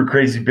super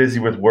crazy busy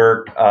with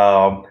work.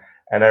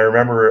 And I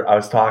remember I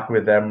was talking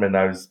with them, and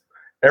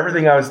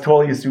everything I was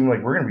totally assuming,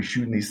 like, we're going to be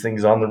shooting these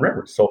things on the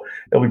river. So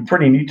it'll be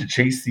pretty neat to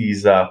chase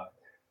these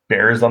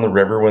bears on the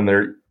river when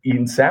they're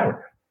eating salmon.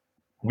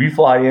 We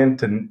fly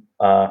into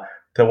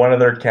to one of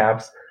their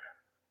camps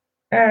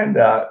and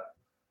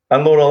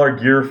unload all our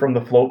gear from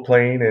the float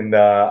plane. And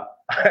I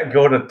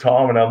go to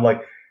Tom, and I'm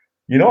like,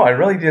 you know, I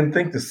really didn't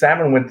think the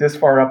salmon went this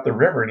far up the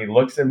river. And he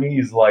looks at me,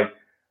 he's like,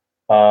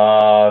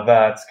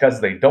 that's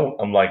because they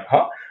don't. I'm like,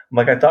 huh? I'm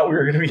like, I thought we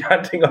were going to be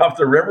hunting off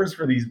the rivers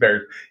for these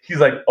bears. He's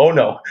like, oh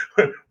no,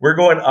 we're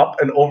going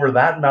up and over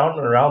that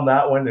mountain, around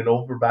that one, and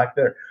over back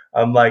there.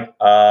 I'm like,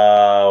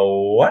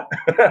 what?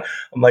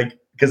 I'm like,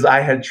 because I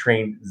had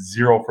trained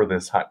zero for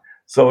this hunt.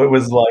 So it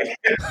was like,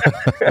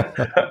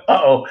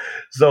 uh-oh.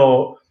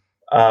 So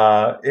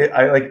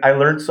I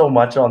learned so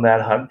much on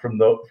that hunt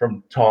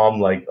from Tom,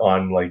 like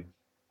on like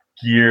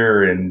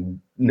gear and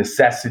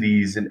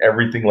necessities and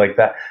everything like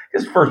that.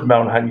 His first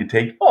mountain hunt you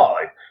take,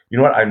 you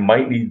know what? I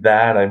might need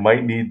that. I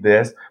might need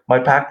this. My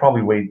pack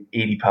probably weighed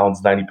 80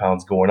 pounds, 90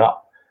 pounds going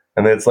up.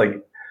 And then it's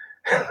like,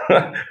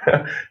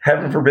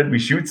 heaven forbid we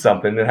shoot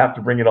something and have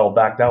to bring it all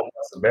back down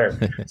plus the bear.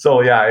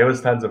 So yeah, it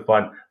was tons of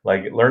fun.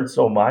 Like, learned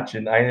so much.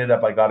 And I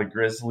got a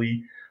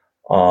grizzly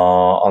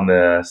on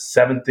the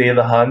 7th day of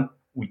the hunt.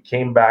 We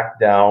came back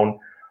down.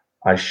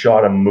 I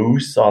shot a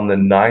moose on the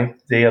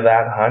 9th day of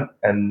that hunt.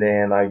 And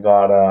then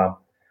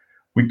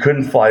we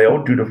couldn't fly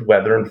out due to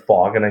weather and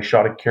fog. And I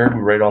shot a caribou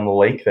right on the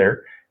lake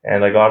there.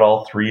 And I got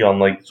all three on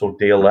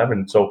day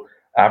 11. So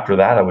after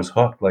that, I was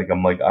hooked. Like,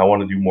 I'm like, I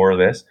want to do more of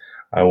this.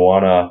 I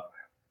want to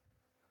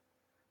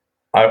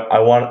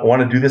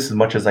do this as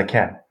much as I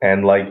can.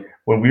 And like,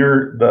 when we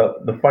were,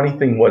 the funny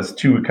thing was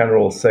too, it kind of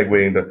will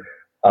segue into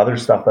other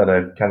stuff that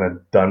I've kind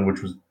of done,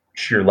 which was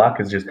sheer luck,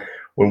 is just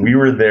when we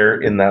were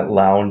there in that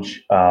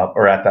lounge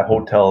or at that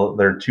hotel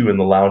there too, in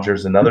the lounge,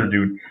 there's another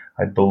dude,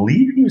 I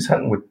believe he was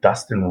hunting with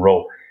Dustin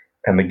Rowe.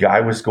 and the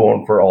guy was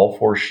going for all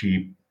 4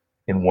 sheep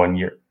in 1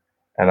 year.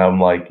 And I'm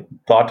like,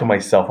 thought to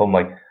myself, I'm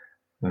like,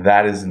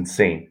 that is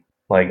insane.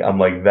 Like, I'm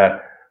like,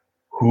 that,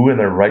 who in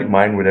their right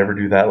mind would ever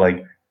do that?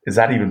 Like, is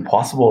that even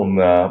possible? And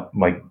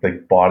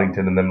like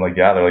Boddington and them, like,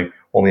 yeah, they're like,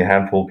 only a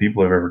handful of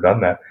people have ever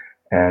done that.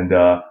 And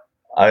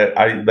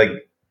I like,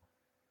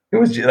 it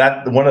was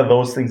that one of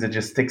those things that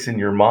just sticks in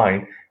your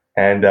mind.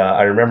 And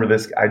I remember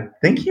this, I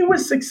think he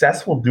was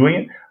successful doing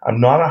it. I'm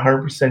not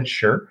 100%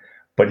 sure,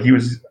 but it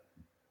was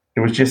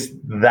just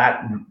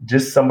that,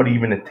 just somebody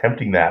even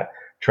attempting that,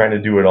 trying to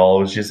do it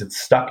all. It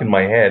stuck in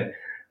my head.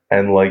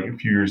 And like a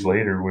few years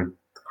later, with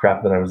the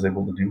crap that I was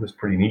able to do, was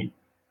pretty neat.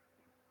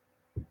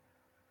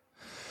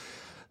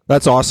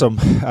 That's awesome.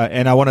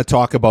 And I want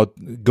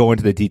to go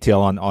into the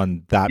detail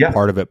on that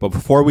part of it. But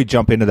before we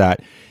jump into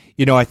that,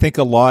 I think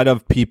a lot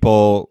of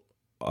people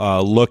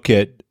look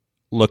at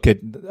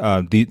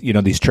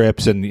these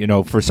trips,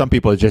 and for some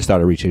people it's just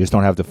out of reach. They just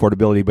don't have the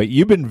affordability. But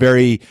you've been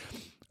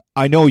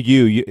I know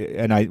you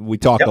and we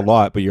talk a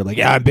lot, but you're like,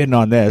 yeah, I've been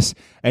on this,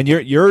 and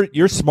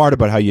you're smart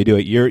about how you do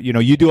it.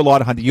 You do a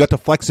lot of hunting. You got the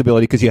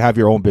flexibility because you have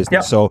your own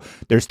business. So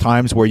there's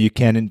times where you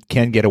can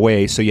get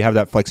away. So you have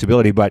that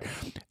flexibility, but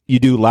you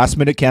do last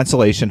minute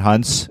cancellation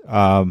hunts.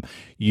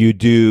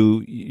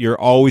 You're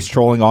always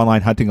trolling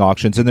online hunting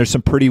auctions, and there's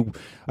some pretty.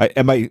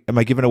 Am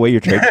I giving away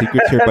your trade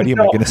secrets here, buddy?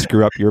 No. Am I going to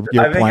screw up your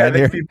plan here? I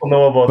think people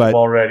know about them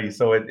already,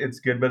 so it's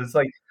good. But it's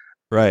like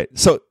right.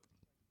 So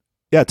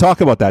yeah,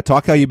 talk about that.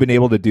 Talk how you've been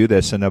able to do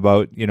this, and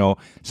about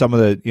some of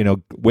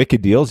the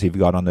wicked deals you've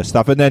got on this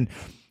stuff, and then.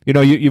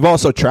 You've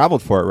also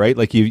traveled for it, right?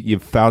 Like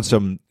you've found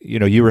some,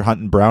 you were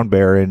hunting brown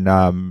bear in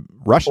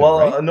Russia.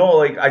 Well, right? No,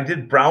 like I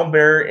did brown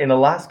bear in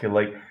Alaska.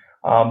 Like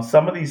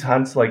some of these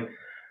hunts, like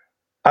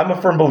I'm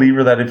a firm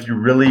believer that if you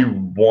really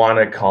want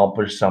to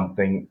accomplish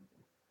something,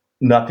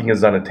 nothing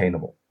is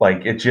unattainable.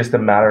 Like it's just a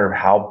matter of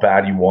how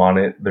bad you want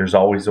it. There's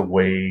always a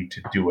way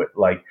to do it.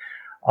 Like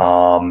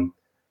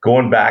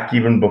going back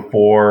even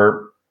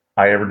before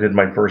I ever did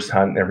my first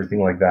hunt and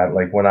everything like that.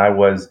 Like when I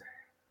was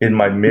in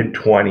my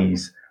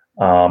mid-20s,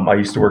 I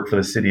used to work for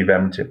the city of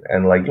Edmonton,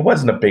 and like it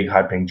wasn't a big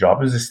high-paying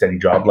job; it was a steady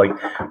job. Like,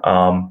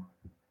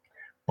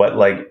 but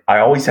like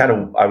I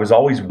was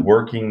always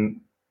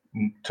working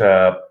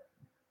to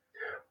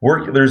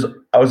work.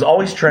 I was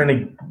always trying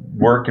to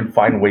work and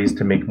find ways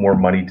to make more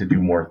money to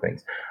do more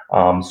things.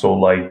 So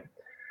like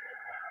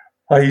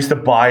I used to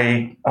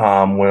buy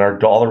when our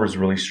dollar was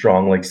really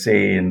strong, like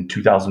say in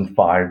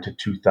 2005 to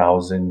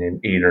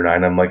 2008 or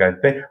 9. I'm like,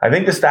 I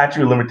think the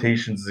statute of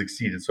limitations is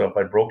exceeded. So if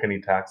I broke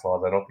any tax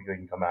laws, I don't think they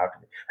can come after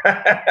me.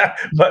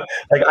 But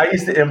like I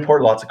used to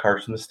import lots of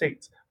cars from the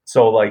States.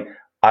 So like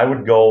I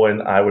would go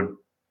and I would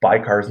buy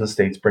cars in the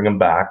States, bring them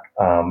back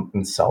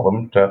and sell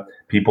them to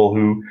people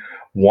who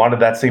wanted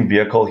that same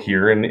vehicle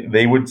here, and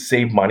they would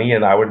save money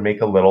and I would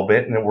make a little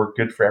bit, and it worked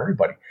good for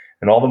everybody.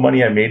 And all the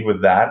money I made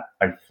with that,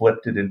 I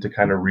flipped it into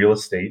kind of real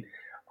estate.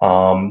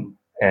 And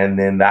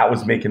then that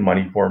was making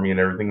money for me and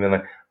everything.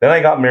 Then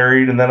I got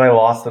married, and then I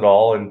lost it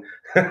all and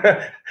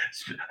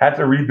had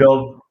to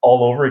rebuild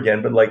all over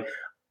again. But like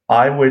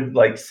I would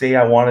like say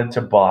I wanted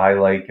to buy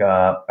like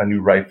a new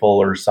rifle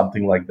or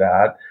something like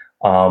that.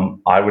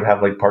 I would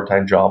have like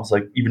part-time jobs,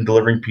 like even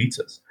delivering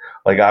pizzas.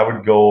 Like I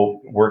would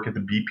go work at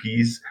the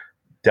BP's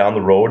down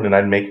the road, and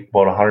I'd make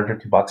about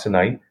 $150 a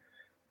night.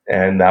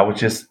 And that was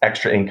just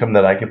extra income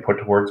that I could put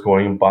towards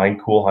going and buying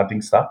cool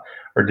hunting stuff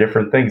or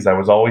different things. I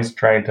was always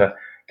trying to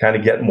kind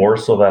of get more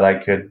so that I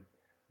could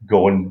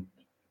go and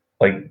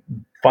like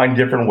find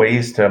different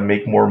ways to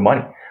make more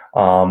money.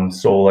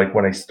 So like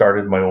when I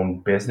started my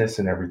own business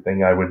and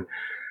everything,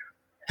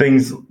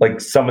 things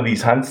like some of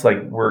these hunts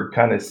like were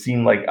kind of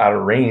seemed like out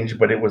of range,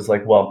 but it was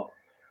like, well,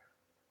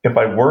 if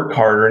I work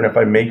harder and if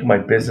I make my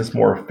business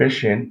more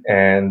efficient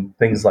and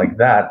things like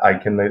that, I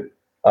can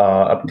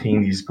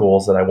obtain these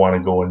goals that I want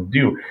to go and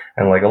do.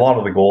 And like a lot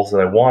of the goals that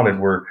I wanted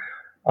were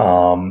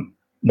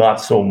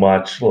not so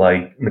much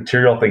like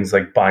material things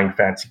like buying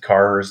fancy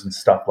cars and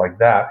stuff like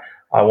that.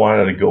 I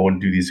wanted to go and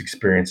do these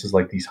experiences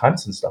like these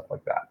hunts and stuff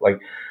like that. Like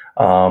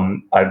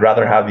I'd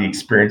rather have the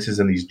experiences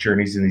and these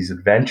journeys and these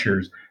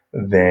adventures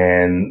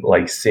than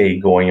like say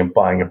going and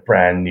buying a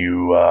brand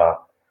new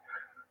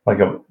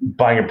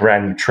buying a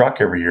brand new truck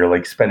every year,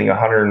 like spending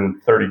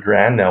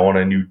 $130,000 now on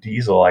a new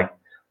diesel. Like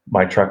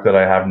my truck that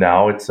I have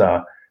now, it's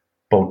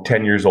about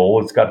 10 years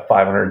old. It's got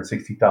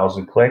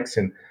 560,000 clicks.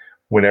 And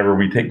whenever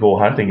we go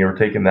hunting, we're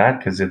taking that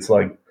because it's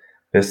like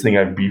this thing,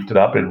 I've beefed it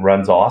up. It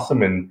runs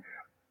awesome. And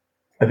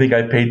I think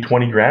I paid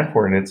 $20,000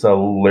 for it. And it's a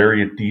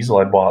Lariat diesel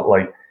I bought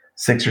like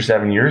 6 or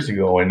 7 years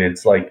ago. And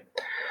it's like,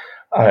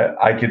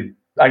 I could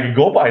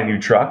go buy a new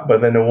truck,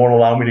 but then it won't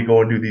allow me to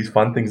go and do these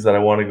fun things that I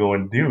want to go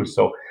and do.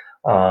 So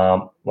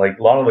like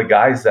a lot of the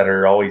guys that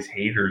are always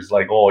haters,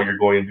 like, oh, you're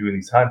going and doing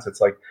these hunts. It's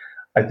like,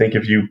 I think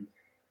if you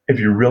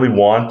really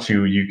want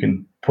to, you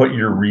can put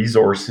your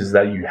resources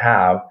that you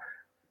have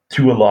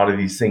to a lot of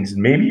these things.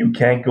 And maybe you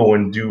can't go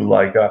and do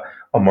like a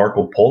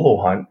Marco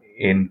Polo hunt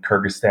in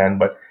Kyrgyzstan,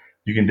 but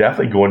you can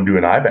definitely go and do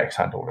an ibex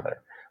hunt over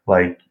there.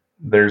 Like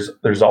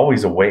there's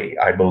always a way.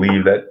 I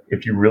believe that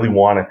if you really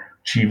want to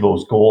achieve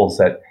those goals,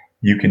 that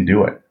you can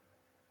do it.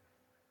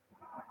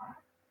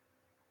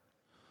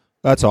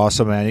 That's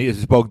awesome, man.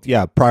 It's about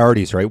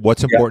priorities, right?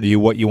 What's important to you,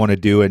 what you want to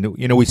do, and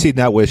we've seen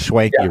that with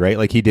Schwenke, right?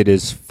 Like he did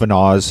his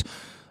FNAWS.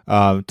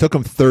 Took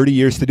him 30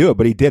 years to do it,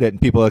 but he did it.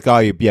 And people are like, oh,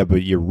 yeah,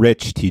 but you're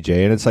rich,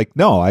 TJ. And it's like,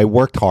 no, I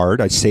worked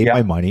hard. I saved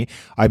my money.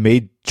 I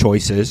made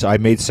choices. I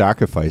made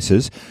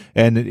sacrifices.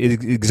 And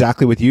it's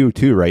exactly with you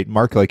too, right?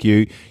 Mark, like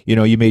you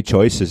made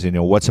choices,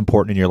 what's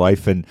important in your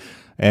life. And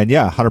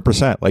yeah,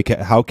 100%. Like,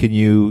 how can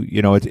you,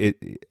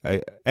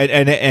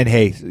 and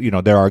hey,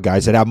 there are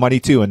guys that have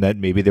money too, and that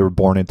maybe they were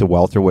born into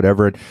wealth or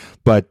whatever,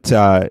 but,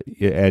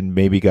 and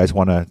maybe guys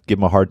want to give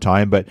them a hard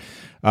time, but,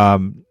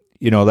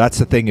 that's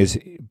the thing is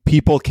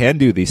people can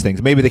do these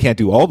things. Maybe they can't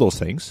do all those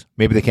things.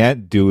 Maybe they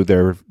can't do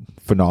their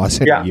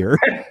FNAWS in a year,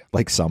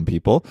 like some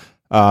people.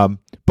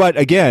 But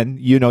again,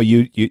 you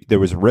there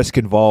was risk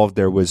involved.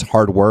 There was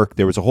hard work.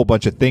 There was a whole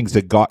bunch of things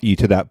that got you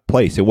to that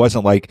place. It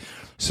wasn't like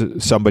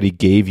somebody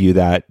gave you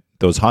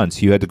those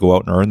hunts. You had to go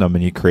out and earn them,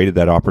 and you created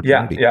that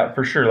opportunity. Yeah,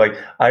 for sure. Like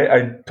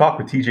I talk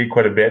with TJ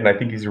quite a bit, and I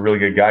think he's a really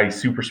good guy. He's a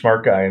super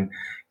smart guy, and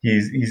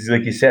he's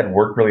like you said,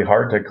 worked really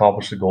hard to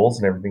accomplish the goals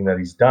and everything that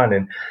he's done.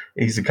 And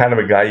he's the kind of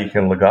a guy you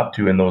can look up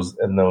to in those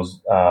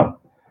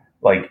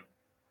like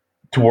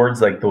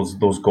towards like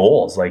those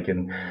goals. Like,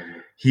 and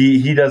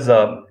he does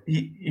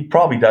he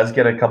probably does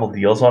get a couple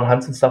deals on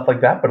hunts and stuff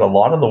like that, but a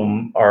lot of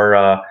them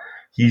are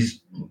he's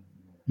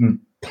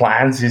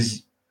plans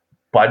his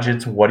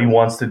budgets, what he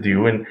wants to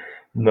do, and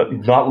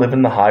not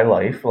living the high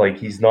life. Like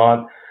he's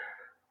not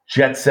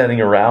jet setting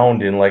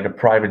around in like a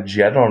private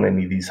jet on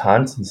any of these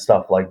hunts and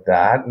stuff like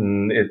that.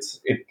 And it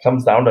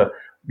comes down to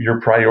your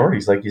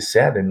priorities, like you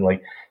said, and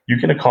like you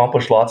can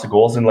accomplish lots of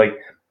goals. And like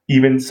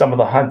even some of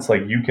the hunts,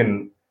 like you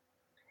can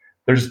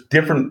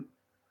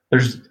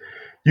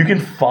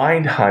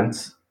find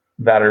hunts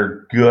that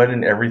are good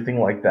and everything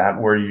like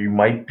that, where you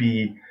might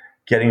be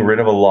getting rid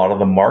of a lot of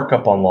the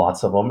markup on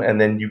lots of them,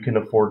 and then you can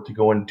afford to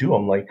go and do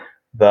them.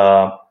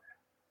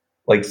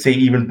 Like say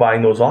even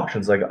buying those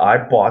auctions. Like I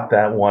bought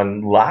that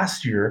one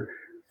last year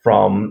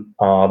from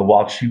the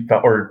Wild Sheep,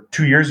 or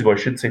 2 years ago, I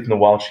should say, from the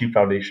Wild Sheep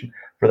Foundation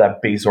for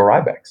that Bazor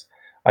Ibex.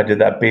 I did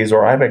that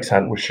Bazor Ibex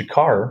hunt with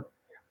Shakar,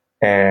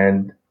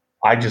 and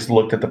I just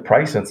looked at the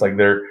price, and it's like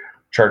they're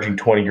charging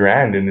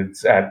 $20,000, and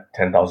it's at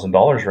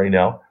 $10,000 right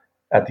now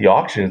at the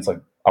auction. It's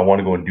like, I want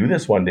to go and do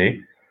this one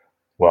day.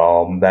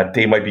 Well, that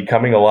day might be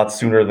coming a lot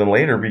sooner than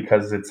later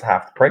because it's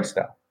half the price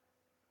now.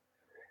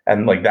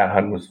 And like that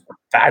hunt was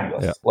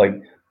fabulous, like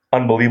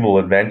unbelievable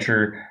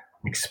adventure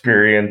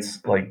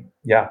experience. Like,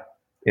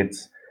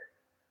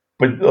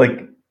 but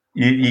like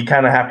you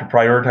kind of have to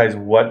prioritize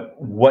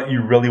what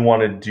you really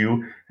want to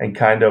do, and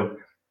kind of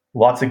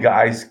lots of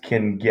guys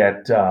can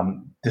get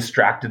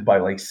distracted by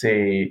like,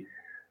 say,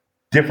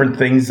 different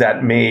things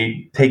that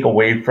may take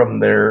away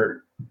from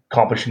their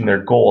accomplishing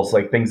their goals,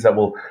 like things that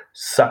will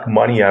suck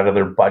money out of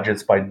their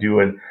budgets by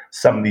doing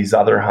some of these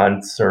other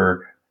hunts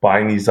or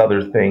buying these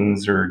other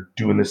things or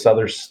doing this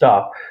other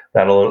stuff.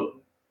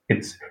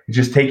 It's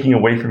just taking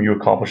away from you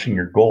accomplishing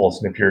your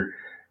goals. And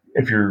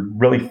if you're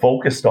really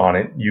focused on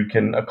it, you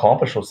can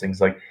accomplish those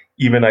things. Like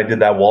even I did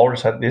that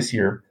walrus hunt this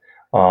year,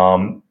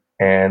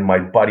 and my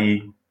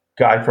buddy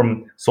guy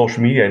from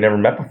social media I never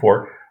met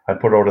before, I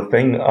put out a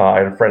thing. I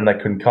had a friend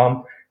that couldn't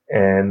come,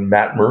 and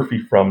Matt Murphy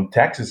from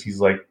Texas, he's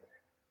like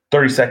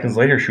 30 seconds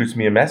later shoots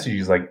me a message.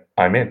 He's like,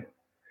 I'm in.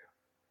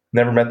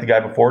 Never met the guy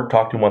before,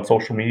 talked to him on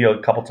social media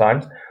a couple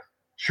times.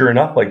 Sure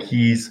enough, like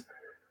he's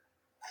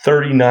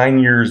 39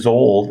 years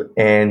old,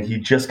 and he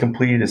just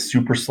completed his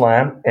Super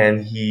Slam,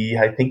 and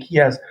I think he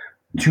has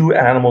 2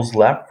 animals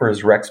left for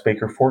his Rex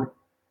Baker 40.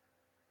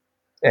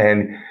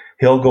 And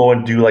he'll go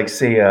and do like,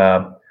 say,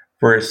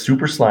 for his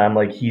Super Slam,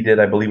 like he did,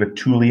 I believe, a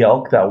Thule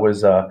elk that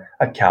was a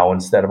cow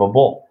instead of a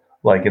bull.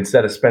 Like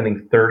instead of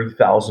spending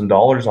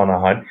 $30,000 on a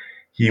hunt,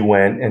 he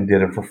went and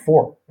did it for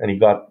 4, and he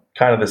got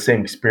kind of the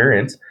same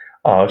experience.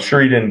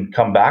 Sure, he didn't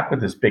come back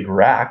with this big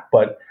rack,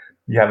 but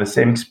you have the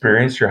same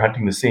experience. You're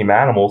hunting the same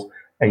animals,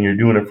 and you're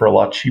doing it for a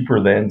lot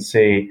cheaper than,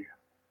 say,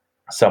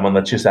 someone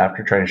that's just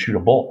after trying to shoot a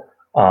bull.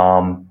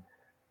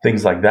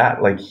 Things like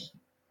that. Like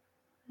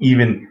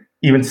even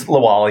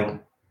well, like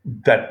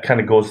that kind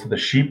of goes to the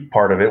sheep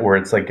part of it, where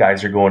it's like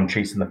guys are going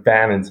chasing the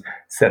Fannons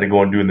instead of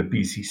going doing the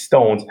BC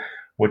Stones,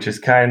 which is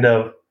kind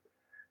of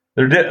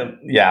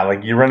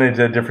like you run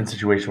into a different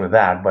situation with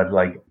that. But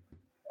like,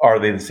 are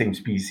they the same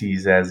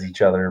species as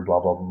each other? Blah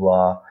blah blah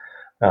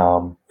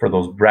blah.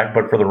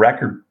 But for the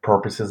record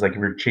purposes, like if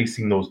you're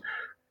chasing those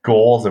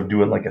goals of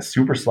doing like a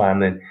Super Slam,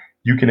 then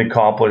you can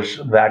accomplish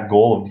that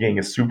goal of getting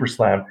a Super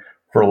Slam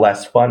for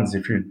less funds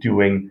if you're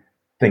doing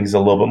things a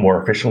little bit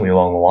more efficiently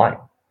along the line.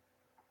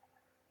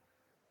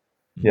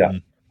 Yeah.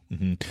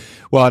 Mm-hmm.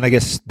 Well, and I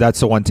guess that's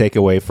the one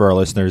takeaway for our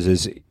listeners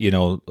is,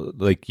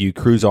 like you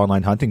cruise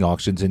online hunting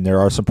auctions, and there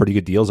are some pretty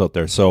good deals out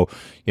there. So,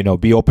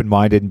 be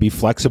open-minded and be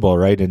flexible,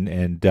 right?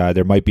 And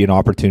there might be an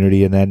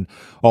opportunity. And then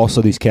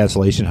also these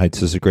cancellation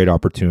hunts is a great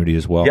opportunity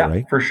as well,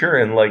 right? For sure.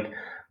 And like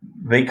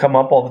they come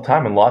up all the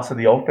time, and lots of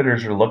the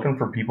outfitters are looking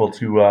for people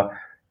to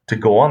to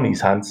go on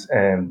these hunts.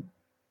 And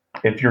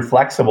if you're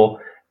flexible,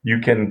 you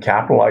can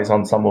capitalize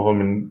on some of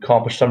them and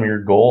accomplish some of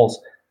your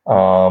goals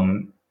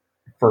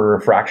for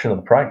a fraction of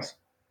the price.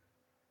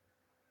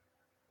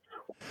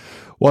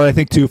 Well, I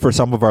think too, for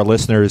some of our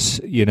listeners,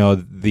 you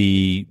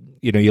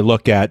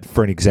look at,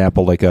 for an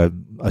example, like a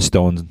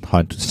stone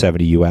hunt,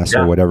 70 US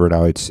or whatever.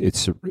 Now it's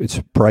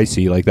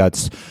pricey. Like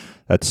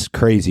that's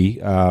crazy.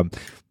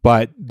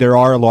 But there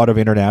are a lot of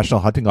international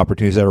hunting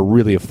opportunities that are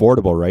really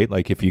affordable, right?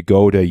 Like if you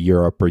go to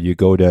Europe or you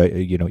go to,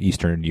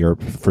 Eastern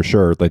Europe, for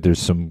sure, like there's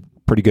some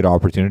pretty good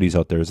opportunities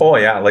out there. Oh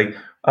yeah. Like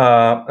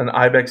an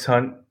ibex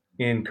hunt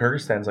in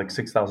Kyrgyzstan is like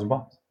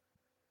 $6,000.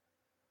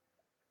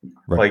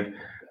 Right. Like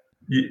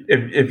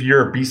if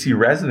you're a BC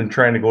resident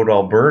trying to go to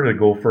Alberta to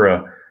go for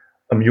a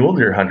mule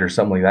deer hunt or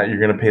something like that, you're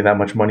going to pay that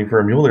much money for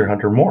a mule deer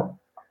hunt or more.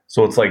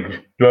 So it's like,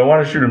 do I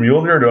want to shoot a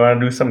mule deer or do I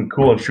want to do something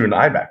cool and shoot an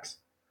ibex?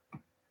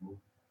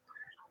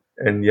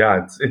 And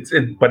yeah,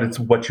 but it's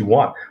what you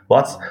want.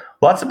 Lots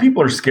of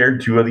people are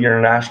scared too of the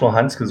international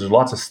hunts because there's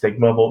lots of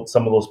stigma about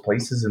some of those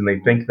places, and they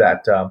think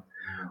that,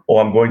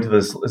 I'm going to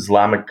this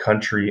Islamic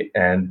country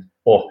and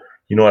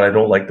you know what, I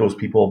don't like those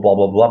people, blah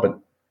blah blah. But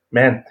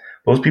man,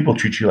 those people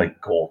treat you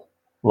like gold.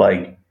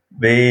 Like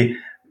they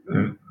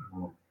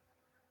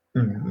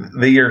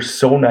are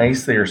so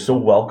nice. They are so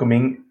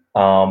welcoming.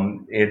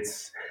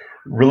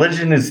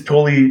 Religion is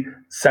totally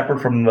separate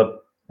from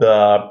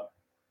the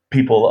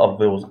people of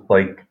those,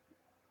 like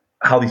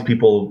how these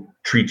people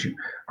treat you.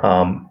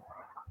 It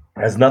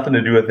has nothing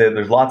to do with it.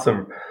 There's lots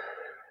of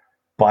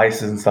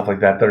biases and stuff like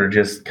that are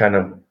just kind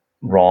of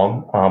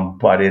wrong.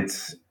 But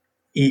it's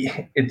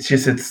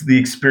the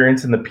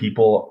experience and the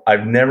people.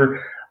 I've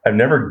never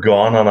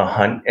gone on a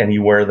hunt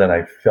anywhere that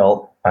I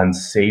felt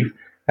unsafe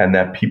and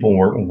that people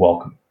weren't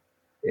welcome.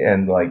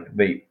 And like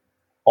they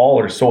all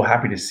are so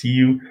happy to see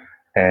you,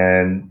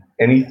 and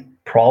any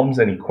problems,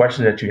 any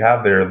questions that you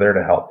have, they're there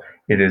to help.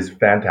 It is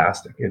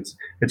fantastic.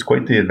 It's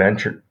quite the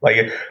adventure.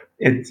 Like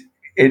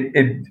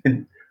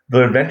the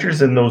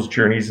adventures in those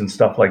journeys and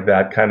stuff like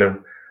that kind of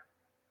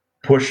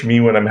push me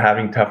when I'm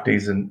having tough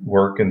days in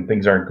work and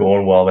things aren't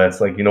going well.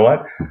 That's like, you know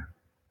what?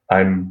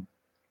 I'm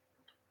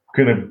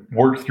going to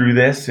work through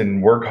this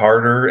and work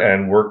harder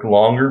and work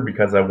longer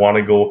because I want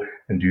to go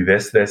and do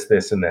this,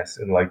 and this,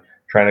 and like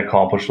trying to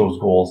accomplish those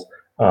goals.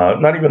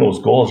 Not even those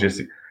goals,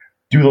 just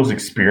do those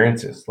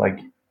experiences. Like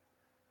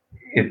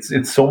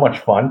it's so much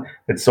fun.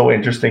 It's so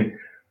interesting.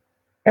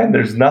 And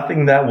there's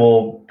nothing that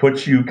will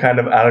put you kind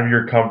of out of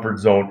your comfort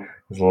zone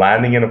as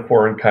landing in a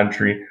foreign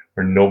country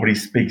where nobody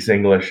speaks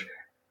English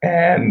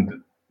and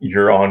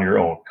you're on your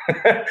own.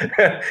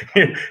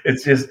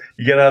 It's just,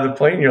 you get out of the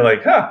plane, you're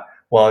like,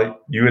 well,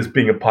 you as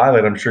being a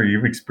pilot, I'm sure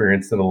you've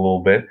experienced it a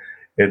little bit.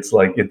 It's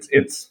like,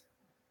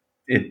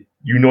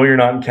 you're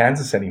not in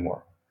Kansas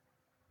anymore.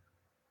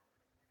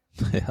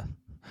 Yeah.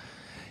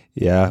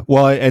 Yeah.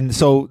 Well, and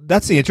so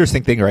that's the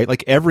interesting thing, right?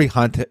 Like every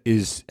hunt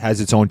has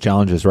its own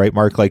challenges, right,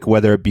 Mark? Like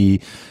whether it be,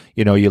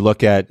 you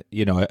look at,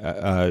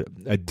 a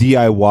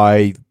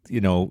DIY,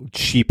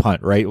 sheep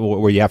hunt, right?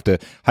 Where you have to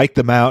hike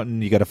the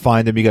mountain, you got to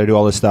find them, you got to do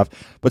all this stuff.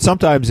 But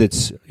sometimes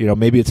it's,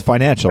 maybe it's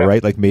financial,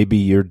 right? Like maybe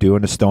you're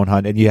doing a stone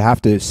hunt and you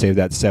have to save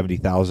that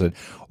 $70,000,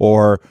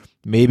 or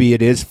maybe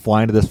it is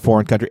flying to this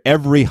foreign country.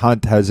 Every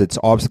hunt has its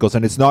obstacles,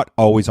 and it's not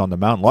always on the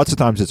mountain. Lots of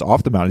times it's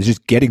off the mountain. It's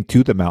just getting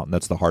to the mountain.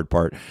 That's the hard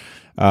part.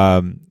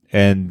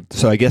 And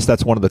so I guess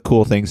that's one of the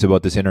cool things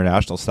about this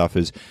international stuff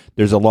is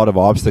there's a lot of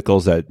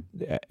obstacles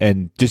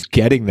and just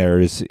getting there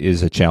is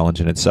a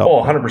challenge in itself.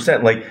 Oh,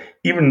 100%. Like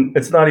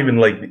it's not even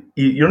like,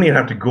 you don't even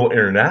have to go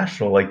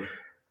international. Like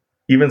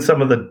even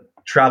some of the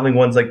traveling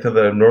ones, like to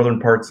the northern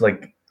parts,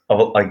 like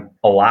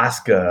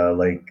Alaska,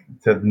 like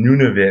to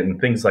Nunavut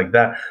and things like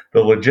that,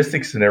 the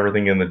logistics and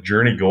everything and the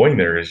journey going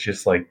there is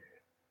just like,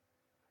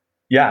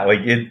 yeah,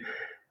 like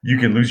you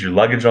can lose your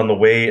luggage on the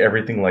way,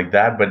 everything like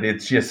that, but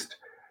it's just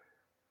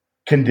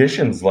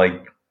conditions.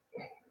 Like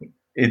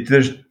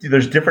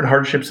there's different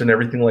hardships and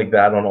everything like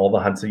that on all the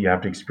hunts that you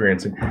have to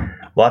experience. And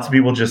lots of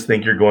people just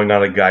think you're going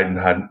on a guided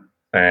hunt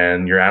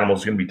and your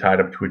animal's going to be tied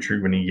up to a tree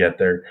when you get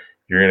there.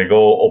 You're going to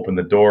go open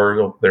the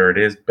door. Oh, there it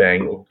is.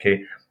 Bang.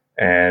 Okay.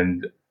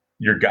 And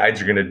your guides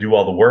are going to do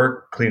all the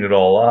work, clean it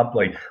all up,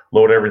 like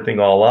load everything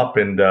all up.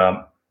 And,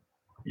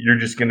 you're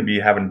just going to be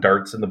having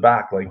darts in the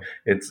back. Like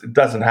it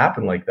doesn't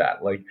happen like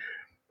that. Like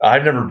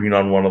I've never been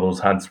on one of those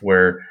hunts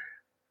where,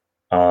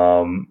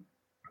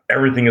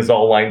 everything is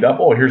all lined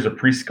up. Oh, here's a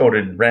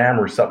pre-scouted ram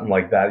or something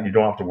like that. You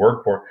don't have to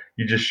work for it.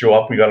 You just show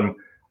up. We got them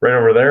right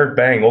over there.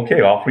 Bang.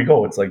 Okay, off we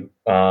go. It's like,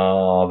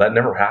 that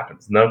never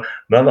happens. None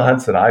of the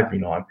hunts that I've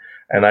been on.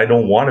 And I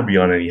don't want to be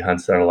on any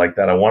hunts that are like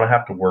that. I want to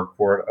have to work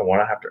for it. I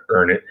want to have to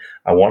earn it.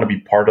 I want to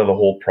be part of the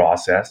whole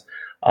process.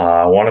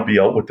 I want to be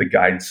out with the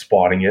guide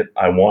spotting it.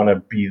 I want to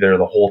be there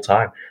the whole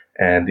time.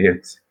 And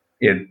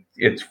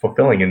it's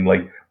fulfilling. And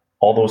like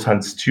all those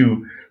hunts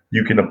too,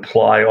 you can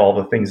apply all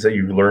the things that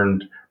you've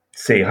learned,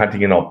 say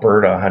hunting in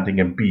Alberta, hunting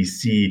in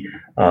BC,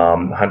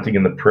 hunting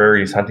in the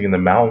prairies, hunting in the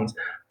mountains,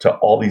 to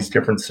all these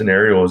different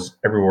scenarios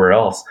everywhere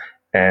else.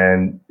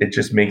 and it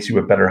just makes you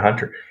a better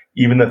hunter.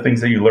 Even the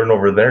things that you learn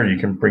over there, you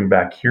can bring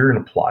back here and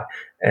apply,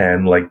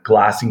 and like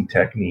glassing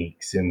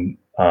techniques and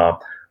the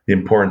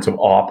importance of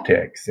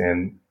optics,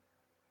 and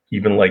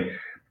even like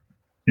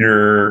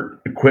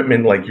your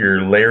equipment, like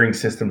your layering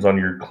systems on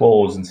your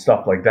clothes and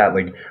stuff like that.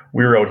 Like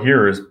we were out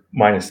here is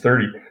minus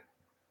 30.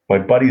 My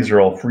buddies are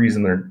all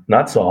freezing their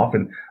nuts off,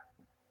 and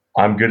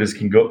I'm good as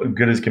can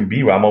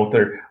be. I'm out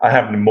there. I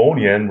have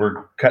pneumonia, and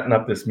we're cutting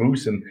up this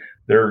moose, and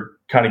they're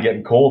kind of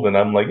getting cold, and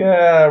I'm like,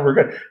 we're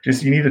good.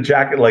 Just you need a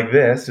jacket like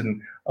this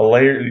and a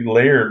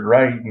layered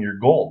right, and you're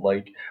gold.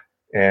 Like,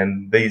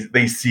 and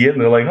they see it,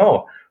 and they're like,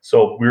 oh.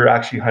 So we were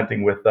actually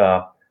hunting with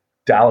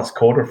Dallas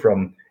Cota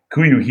from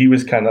Kuyu. He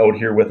was kind of out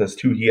here with us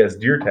too. He has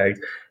deer tags,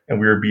 and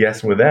we were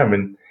BSing with them,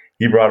 and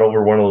he brought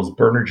over one of those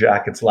burner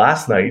jackets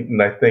last night,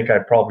 and I think I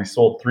probably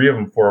sold 3 of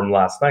them for him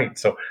last night.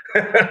 So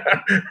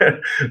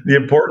the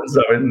importance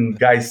of it, and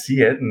guys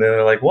see it, and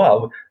they're like,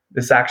 well,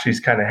 this actually is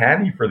kind of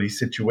handy for these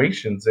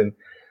situations. And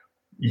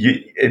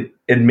it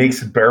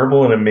makes it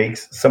bearable, and it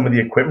makes some of the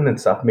equipment and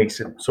stuff makes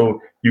it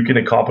so you can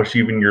accomplish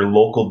even your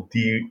local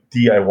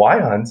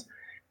DIY hunts.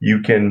 You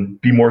can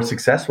be more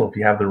successful if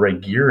you have the right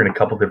gear and a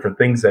couple different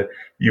things that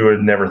you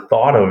would never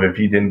thought of if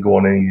you didn't go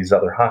on any of these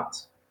other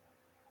hunts.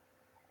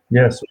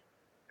 Yes.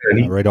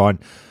 Yeah, right on.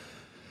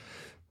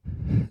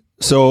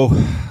 So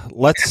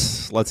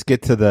let's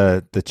get to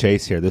the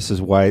chase here. This is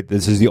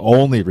the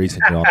only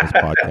reason you're on this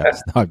podcast.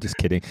 No, I'm just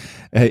kidding.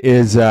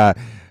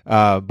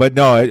 But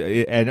no,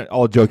 and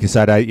all joking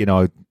aside,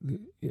 I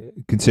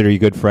consider you a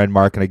good friend,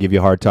 Mark, and I give you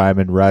a hard time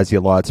and razz you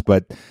lots.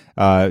 But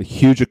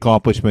huge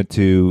accomplishment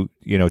to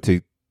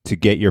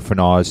get your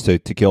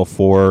FNAWs to kill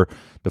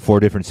the 4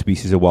 different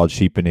species of wild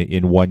sheep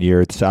in 1 year.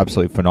 It's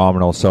absolutely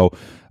phenomenal. So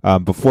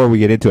before we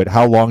get into it,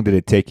 how long did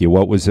it take you?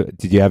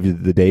 Did you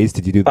have the days?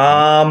 Did you do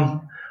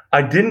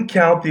I didn't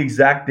count the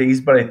exact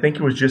days, but I think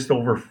it was just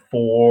over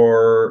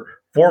 4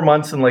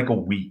 months and like a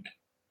week.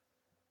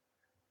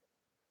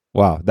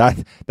 Wow,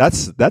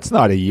 that's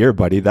not a year,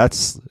 buddy.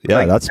 That's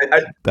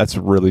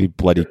really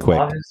bloody quick.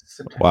 August,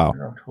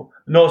 September, wow.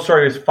 No,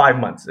 sorry, it was 5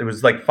 months. It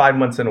was like 5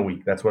 months and a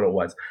week. That's what it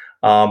was.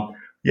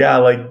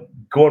 Like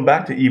going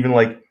back to even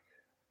like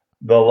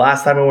the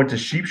last time I went to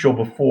Sheep Show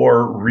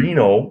before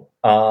Reno,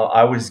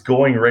 I was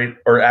going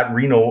at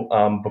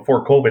Reno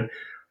before COVID.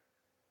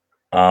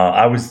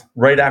 I was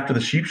right after the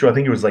Sheep Show. I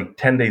think it was like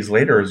 10 days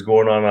later. I was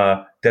going on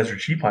a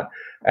desert sheep hunt,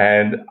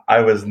 and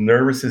I was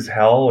nervous as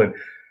hell and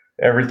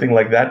everything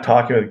like that,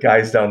 talking with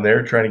guys down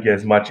there, trying to get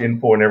as much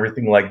info and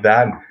everything like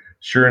that. And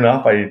sure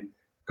enough, I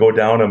go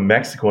down to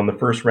Mexico, and the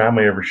first ram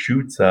I ever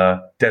shoot's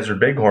Desert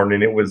Bighorn,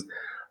 and it was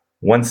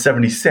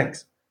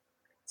 176.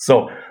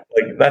 So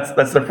like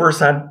that's the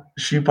first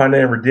sheep hunt I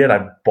ever did.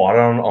 I bought it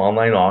on an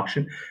online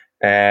auction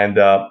and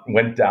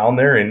went down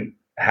there and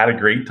had a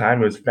great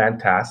time. It was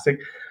fantastic.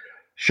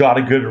 Shot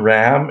a good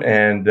ram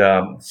and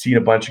seen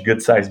a bunch of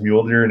good sized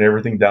mule deer and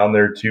everything down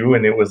there too.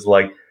 And it was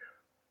like,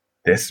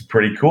 this is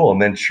pretty cool.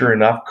 And then sure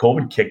enough,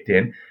 COVID kicked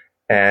in,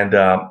 and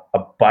a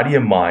buddy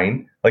of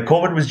mine, like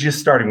COVID was just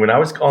starting. When I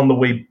was on the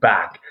way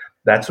back,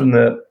 that's when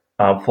the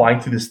flying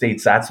through the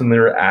States, that's when they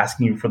were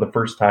asking you for the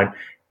first time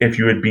if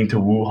you had been to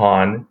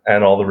Wuhan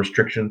and all the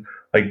restrictions,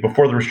 like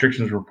before the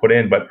restrictions were put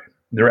in, but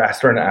they were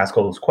starting to ask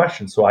all those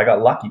questions. So I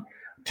got lucky.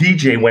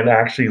 TJ went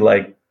actually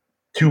like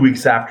 2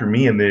 weeks after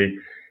me, and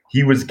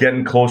he was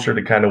getting closer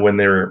to kind of when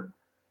there were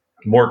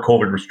more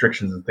COVID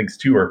restrictions and things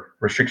too, or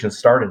restrictions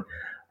started.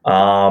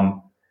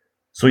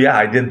 So yeah,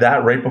 I did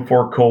that right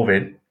before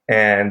COVID,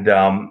 and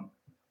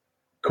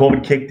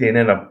COVID kicked in,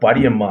 and a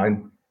buddy of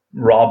mine,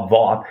 Rob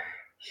Voth,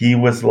 he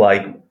was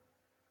like,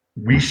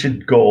 we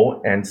should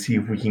go and see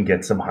if we can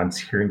get some hunts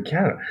here in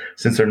Canada,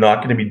 since they're not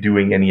going to be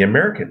doing any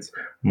Americans.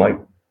 I'm like,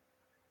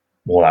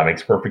 well, that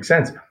makes perfect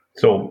sense.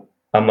 So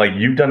I'm like,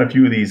 you've done a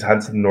few of these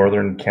hunts in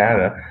Northern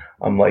Canada.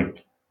 I'm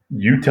like,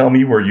 you tell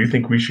me where you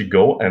think we should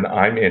go, and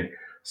I'm in.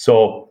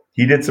 So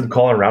he did some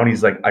calling around.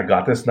 He's like, I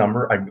got this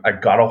number. I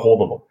got a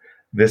hold of him.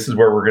 This is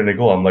where we're going to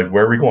go. I'm like,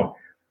 where are we going?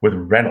 With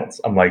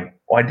Reynolds. I'm like,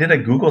 oh, I did a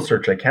Google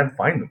search. I can't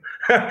find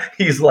them.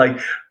 He's like,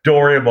 don't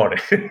worry about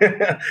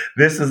it.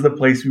 This is the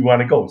place we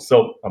want to go.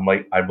 So I'm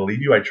like, I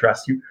believe you. I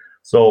trust you.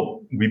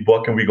 So we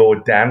book and we go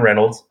with Dan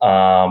Reynolds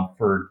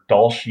for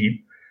Dall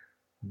Sheep.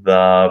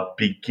 The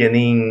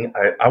beginning,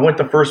 I went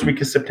the first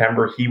week of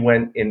September. He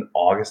went in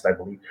August, I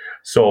believe.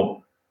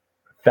 So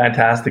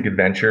fantastic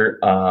adventure.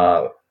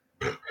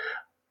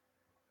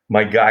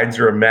 My guides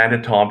are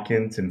Amanda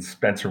Tompkins and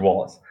Spencer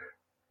Wallace.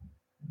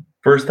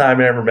 First time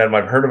I ever met him.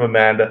 I've heard of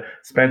Amanda.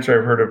 Spencer,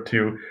 I've heard of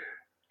too.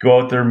 Go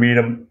out there, meet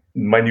them.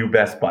 My new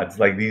best buds.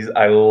 Like these,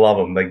 I love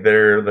them. Like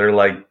they're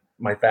like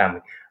my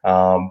family.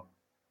 Hunt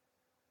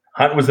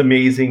was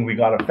amazing. We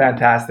got a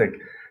fantastic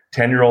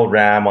 10-year-old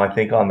ram, I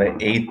think, on the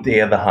 8th day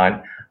of the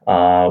hunt.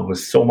 It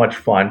was so much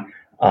fun.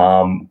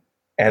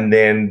 And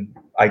then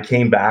I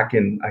came back,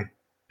 and I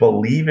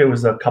believe it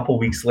was a couple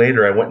weeks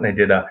later, I went and I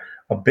did a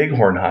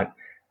bighorn hunt.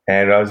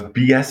 And I was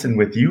BSing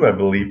with you, I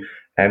believe.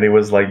 And it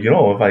was like,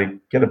 if I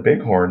get a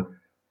bighorn,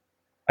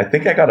 I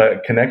think I got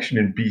a connection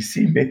in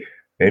BC.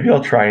 maybe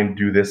I'll try and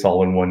do this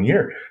all in 1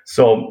 year.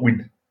 So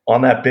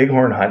on that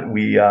bighorn hunt,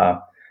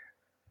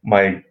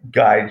 my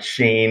guide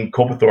Shane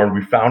Copethorne,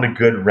 we found a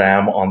good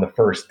ram on the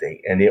first day,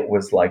 and it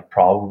was like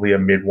probably a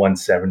mid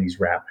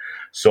 170s ram.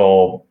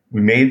 So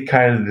we made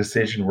kind of the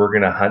decision, we're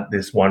going to hunt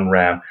this one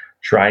ram,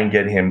 try and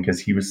get him because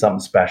he was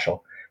something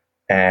special,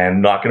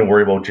 and not going to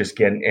worry about just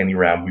getting any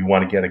ram. We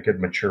want to get a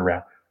good mature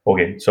ram.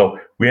 Okay, so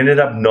we ended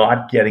up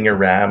not getting a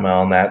ram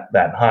on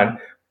that hunt.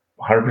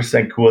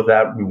 100% cool with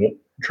that. We were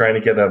trying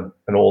to get an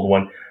old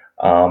one.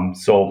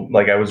 So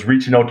like I was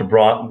reaching out to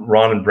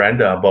Ron and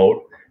Brenda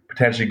about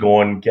potentially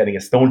going getting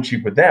a stone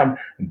sheep with them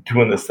and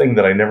doing this thing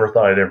that I never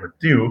thought I'd ever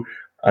do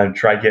and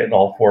try getting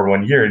all 4 in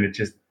 1 year. And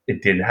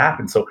it didn't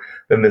happen. So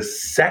then the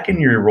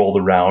second year rolled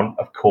around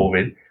of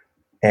COVID,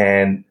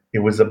 and it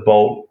was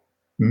about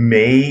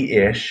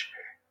May-ish,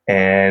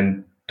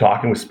 and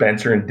talking with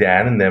Spencer and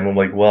Dan and them, I'm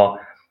like, well,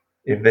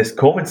 if this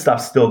COVID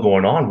stuff's still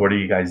going on, what are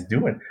you guys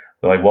doing?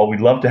 They're like, well,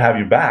 we'd love to have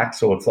you back.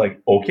 So it's like,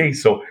 okay.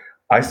 So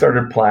I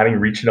started planning,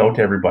 reaching out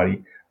to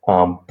everybody,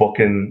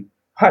 booking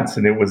hunts.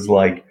 And it was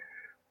like,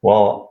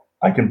 well,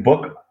 I can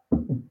book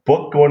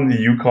going to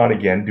the Yukon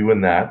again,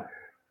 doing that.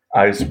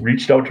 I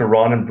reached out to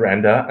Ron and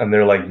Brenda, and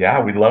they're like,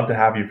 yeah, we'd love to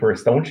have you for a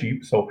stone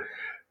sheep. So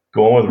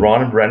going with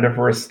Ron and Brenda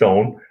for a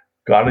stone,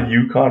 got a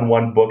Yukon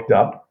one booked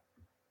up,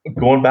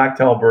 going back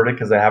to Alberta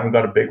because I haven't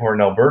got a bighorn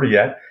in Alberta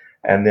yet.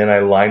 And then I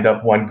lined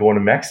up one going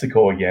to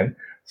Mexico again.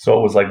 So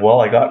it was like,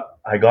 well, I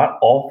got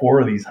all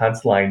 4 of these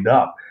hunts lined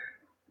up.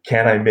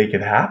 Can I make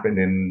it happen?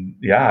 And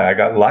yeah, I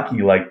got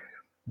lucky. Like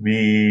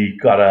we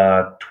got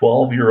a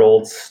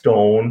 12-year-old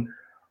stone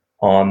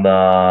on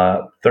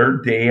the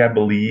 3rd day, I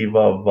believe,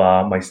 of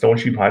my stone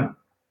sheep hunt.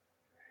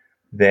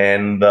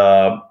 Then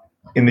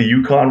in the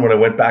Yukon, when I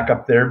went back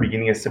up there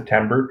beginning of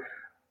September,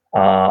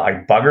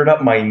 I buggered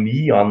up my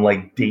knee on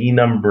like day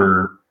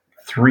number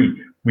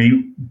 3.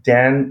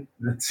 Dan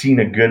had seen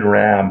a good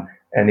ram,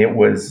 and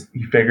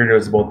he figured it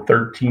was about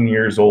 13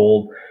 years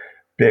old,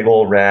 big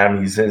old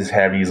ram. He says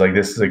heavy. He's like,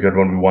 this is a good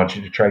one. We want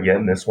you to try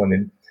getting this one.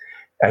 And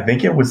I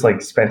think it was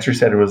like Spencer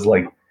said, it was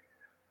like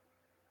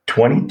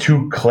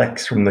 22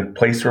 clicks from the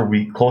place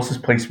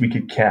closest place we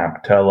could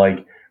camp to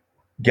like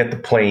get the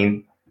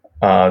plane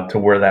to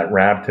where that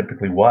ram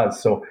typically was.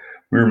 So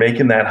we were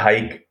making that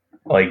hike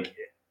like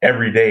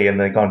every day. And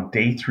like on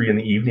day 3 in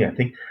the evening, I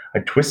think I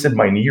twisted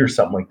my knee or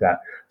something like that.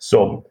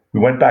 So we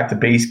went back to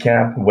base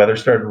camp, the weather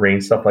started to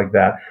rain, stuff like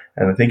that.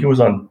 And I think it was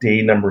on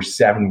day number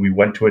 7, we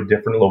went to a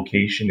different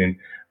location, and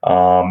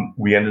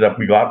we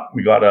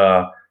got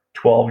a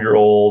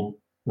 12-year-old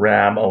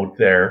ram out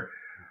there,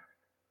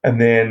 and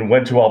then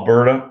went to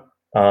Alberta.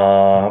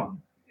 I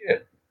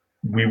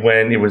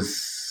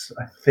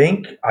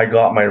think I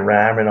got my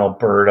ram in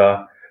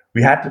Alberta.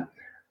 We had to,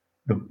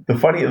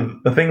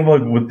 the thing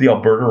about with the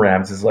Alberta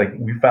rams is like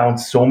we found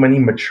so many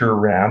mature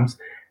rams,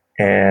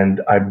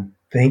 and I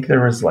think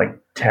there was like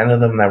 10 of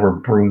them that were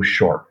broom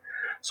short.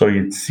 So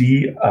you'd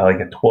see like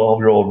a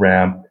 12-year-old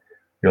ram,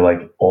 you're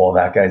like, oh,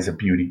 that guy's a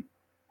beauty.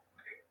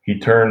 He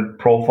turned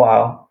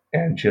profile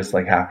and just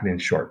like half an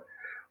inch short.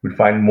 We'd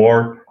find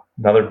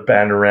another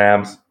band of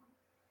rams.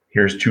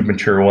 Here's 2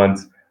 mature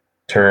ones,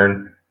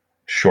 turn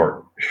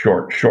short.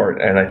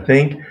 And I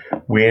think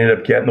we ended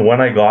up getting, the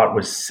one I got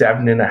was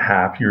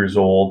 7.5 years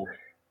old.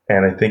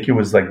 And I think it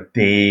was like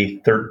day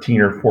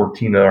 13 or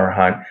 14 of our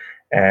hunt.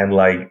 And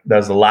like, that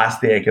was the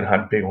last day I could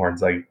hunt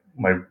bighorns. Like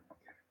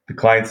the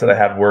clients that I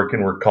had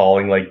working were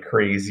calling like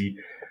crazy.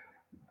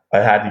 I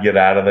had to get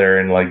out of there.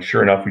 And like,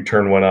 sure enough, we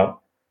turned one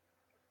up.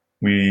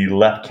 We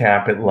left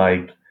camp at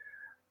like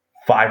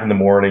 5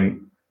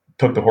 a.m,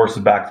 took the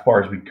horses back as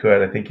far as we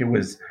could. I think it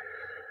was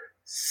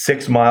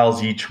 6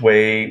 miles each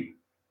way,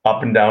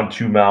 up and down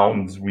 2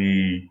 mountains.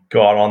 We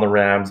got on the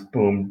rams,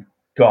 boom,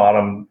 got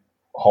them,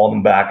 hauled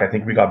them back. I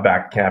think we got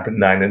back to camp at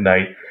 9 at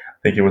night.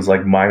 I think it was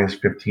like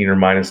 -15 or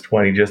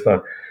 -20,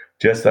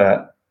 just a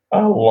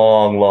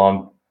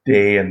long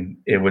day, and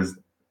it was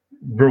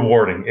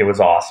rewarding. It was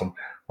awesome,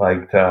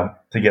 like to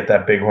get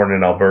that bighorn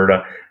in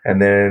Alberta.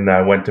 And then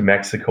I went to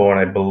Mexico, and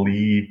I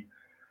believe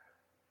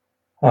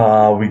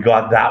we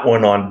got that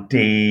one on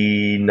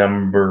day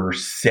number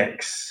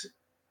 6.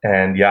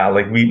 And yeah,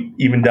 like we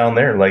even down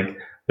there, like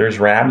there's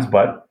rams,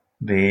 but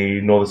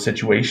they know the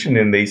situation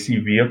and they see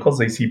vehicles,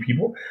 they see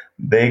people,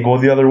 they go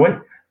the other way.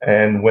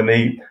 And when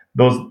the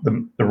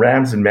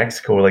rams in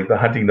Mexico, like the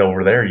hunting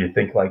over there, you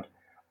think like,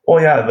 oh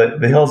yeah,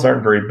 the hills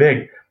aren't very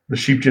big. The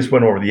sheep just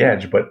went over the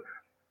edge. But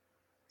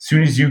as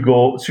soon as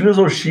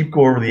those sheep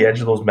go over the edge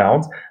of those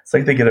mountains, it's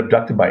like they get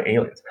abducted by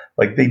aliens.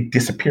 Like they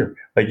disappear.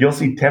 Like you'll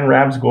see 10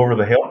 rams go over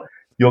the hill.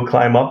 You'll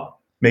climb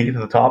up, make it to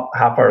the top.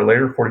 Half hour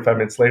later, 45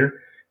 minutes later,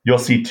 you'll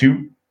see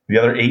 2. The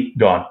other 8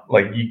 gone.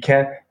 Like you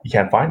can't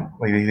find them.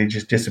 Like they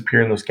just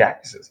disappear in those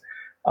cactuses.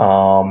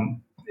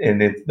 And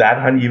it's that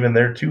hunt even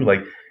there too.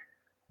 Like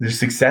the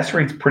success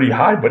rate's pretty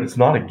high, but it's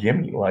not a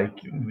gimme. Like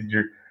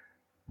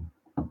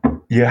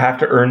you have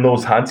to earn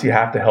those hunts. You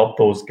have to help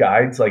those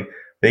guides. Like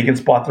they can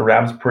spot the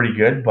rams pretty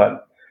good,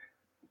 but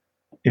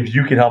if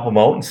you can help them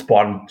out and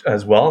spot them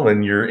as well,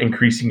 then you're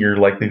increasing your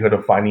likelihood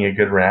of finding a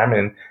good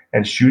ram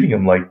and shooting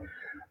them. Like,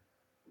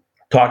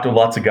 talk to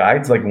lots of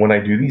guides, like when I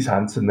do these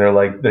hunts, and they're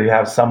like, they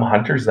have some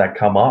hunters that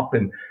come up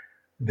and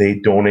they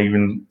don't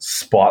even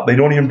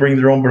bring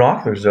their own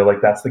binoculars. They're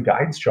like, that's the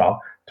guide's job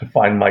to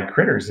find my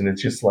critters. And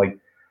it's just like,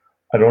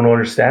 I don't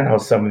understand how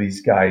some of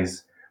these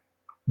guys,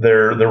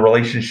 their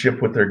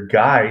relationship with their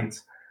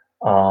guides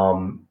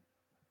kind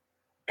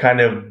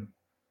of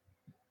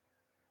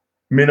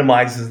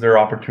minimizes their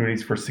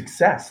opportunities for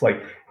success.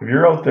 Like, if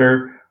you're out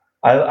there,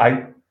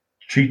 I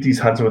treat these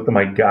hunts with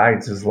my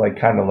guides as like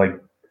kind of like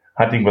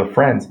hunting with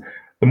friends.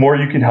 The more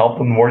you can help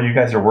them, the more you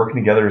guys are working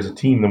together as a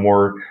team, the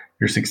more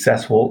your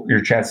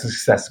chance of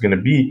success is going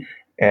to be.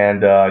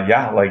 And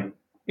like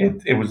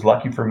it was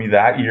lucky for me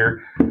that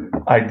year.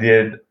 I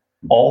did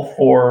all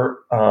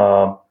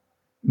 4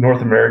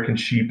 North American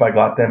sheep. I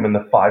got them in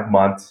the 5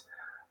 months.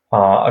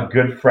 A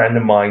good friend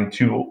of mine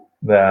too,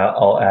 that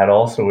I'll add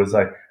also, is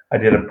I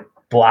did a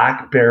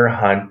black bear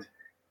hunt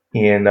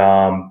in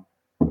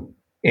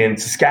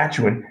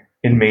Saskatchewan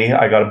in May.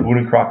 I got a Boone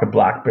and Crockett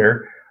black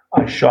bear.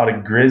 I shot a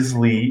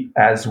grizzly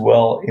as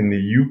well in the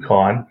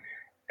Yukon.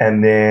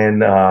 And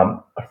then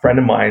a friend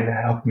of mine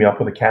hooked me up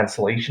with a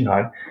cancellation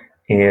hunt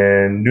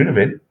in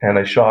Nunavut, and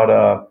I shot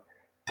a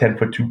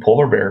 10'2"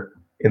 polar bear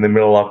in the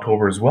middle of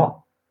October as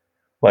well.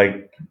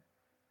 Like,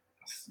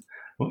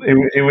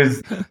 it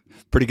was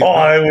pretty good.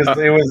 Oh,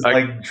 it was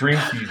like dream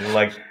season.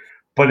 Like,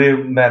 but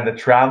the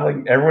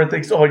traveling, everyone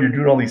thinks, oh, you're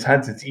doing all these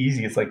hunts, it's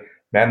easy. It's like,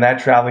 man, that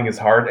traveling is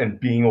hard, and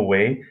being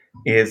away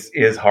is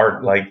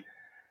hard. Like,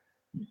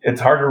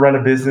 it's hard to run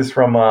a business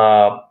from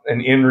an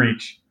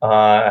inReach.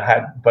 I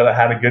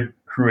had a good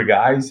crew of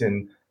guys,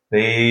 and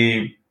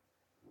they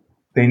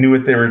knew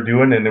what they were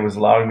doing, and it was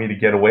allowing me to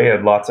get away. I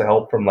had lots of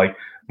help from like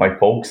my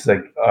folks.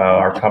 Like,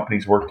 our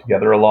companies work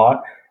together a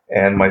lot,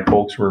 and my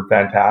folks were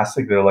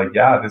fantastic. They're like,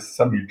 yeah, this is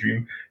something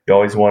you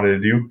always wanted to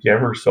do,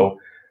 Giver. So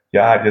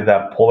yeah, I did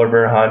that polar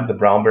bear hunt, the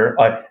brown bear,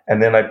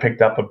 and then I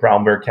picked up a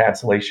brown bear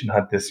cancellation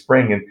hunt this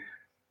spring, and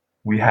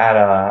we had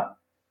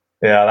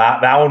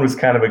that one was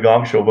kind of a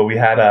gong show, but we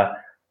had a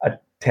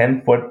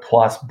 10-foot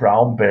plus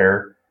brown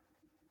bear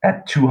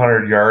at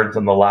 200 yards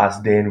on the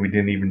last day, and we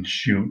didn't even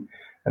shoot.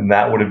 And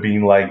that would have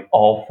been like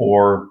all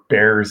 4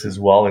 bears as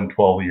well in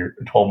 12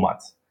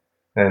 months.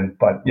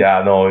 But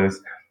it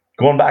was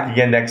going back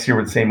again next year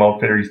with the same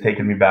outfitter. He's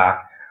taking me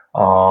back.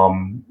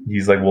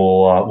 He's like,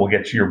 we'll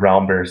get you your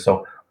brown bears.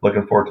 So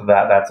looking forward to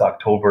that. That's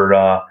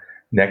October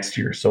next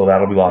year. So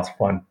that'll be lots of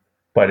fun.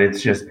 But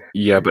it's just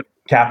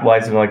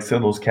capitalizing on like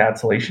those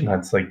cancellation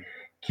hunts. Like,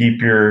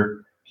 keep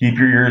your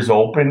ears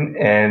open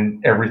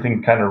and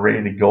everything kind of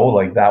ready to go.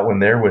 Like that one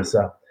there was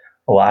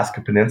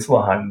Alaska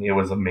Peninsula hunt, and it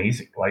was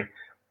amazing. Like,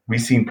 we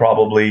seen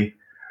probably,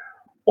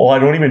 I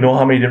don't even know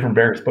how many different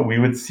bears, but we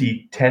would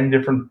see 10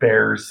 different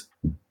bears.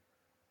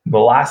 The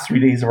last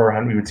 3 days of our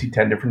hunt, we would see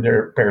 10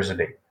 different bears a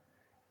day.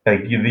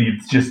 Like,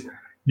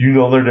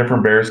 they're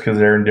different bears because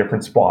they're in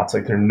different spots.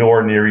 Like, they're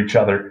nowhere near each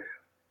other,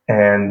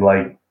 and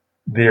like,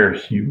 they're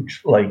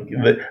huge. Like,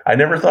 I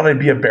never thought I'd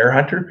be a bear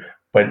hunter,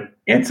 but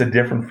it's a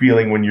different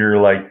feeling when you're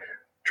like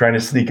trying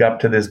to sneak up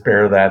to this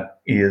bear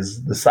that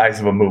is the size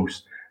of a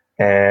moose,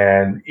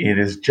 and it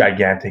is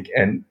gigantic,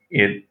 and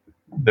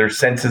their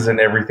senses and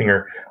everything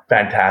are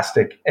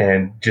fantastic,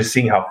 and just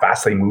seeing how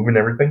fast they move and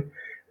everything,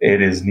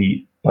 it is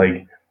neat.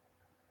 Like,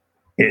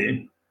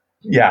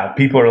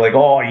 people are like,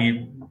 oh,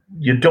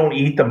 you don't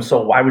eat them,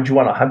 so why would you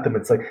want to hunt them?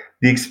 It's like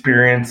the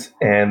experience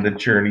and the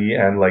journey,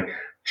 and like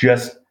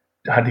just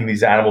hunting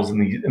these animals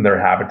in their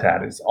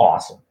habitat is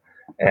awesome.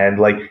 And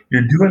like,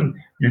 you're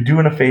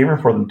doing a favor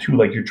for them too.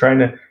 Like, you're trying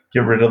to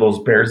get rid of those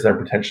bears that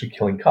are potentially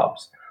killing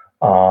cubs.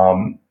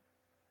 Like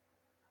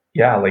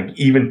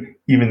even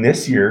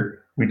this year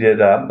we did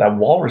that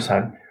walrus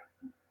hunt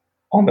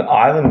on the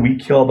island we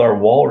killed our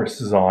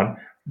walruses on.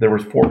 There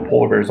was 4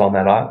 polar bears on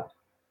that island,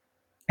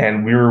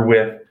 and we were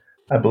with,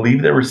 I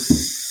believe there were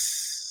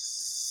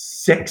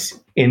 6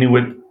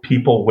 Inuit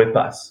people with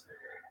us,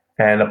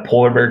 and a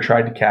polar bear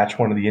tried to catch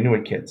one of the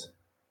Inuit kids.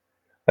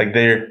 Like,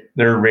 they're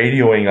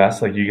radioing us,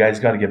 like, you guys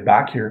got to get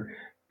back here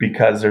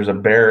because there's a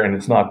bear and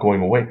it's not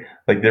going away.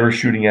 Like, they were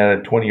shooting at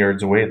it 20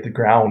 yards away at the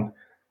ground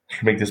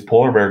to make this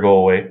polar bear go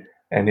away,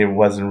 and it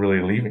wasn't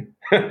really leaving.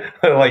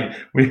 Like,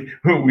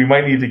 we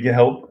might need to get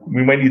help.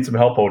 We might need some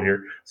help out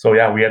here. So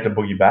yeah, we had to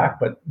boogie back,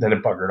 but then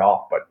it buggered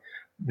off. But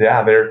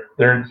yeah,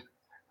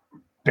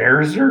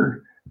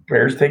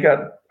 bears take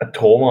a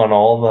toll on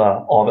all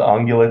the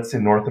ungulates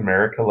in North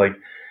America. Like,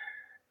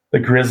 the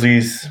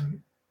grizzlies,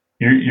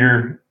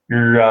 you're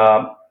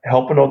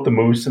helping out the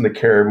moose and the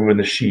caribou and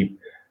the sheep,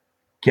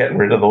 getting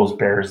rid of those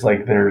bears.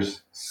 Like,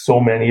 there's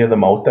so many of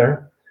them out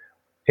there.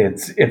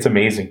 It's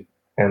amazing.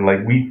 And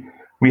like, we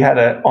had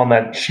on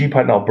that sheep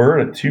hunt in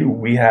Alberta too,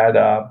 we had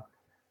a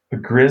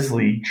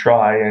grizzly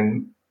try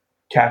and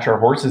catch our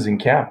horses in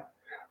camp.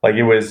 Like,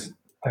 it was,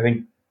 I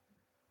think,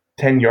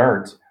 10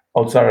 yards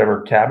outside of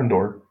our cabin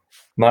door,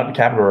 not the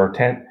cabin door, our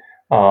tent,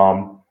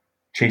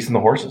 chasing the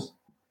horses.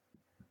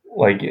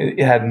 Like, it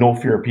had no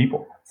fear of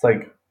people. It's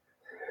like,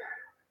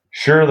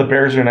 sure, the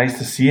bears are nice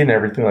to see and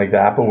everything like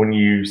that, but when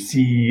you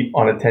see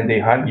on a 10-day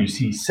hunt, you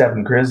see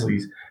 7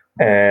 grizzlies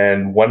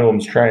and one of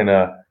them's trying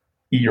to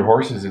eat your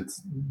horses,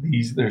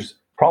 there's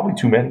probably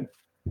too many.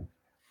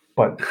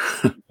 But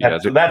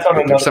that's on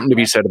another, something to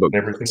be said about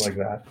everything like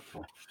that.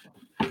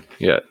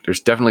 Yeah,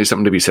 there's definitely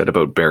something to be said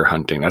about bear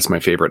hunting. That's my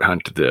favorite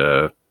hunt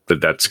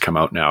that's come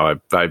out now.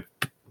 I've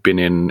been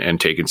in and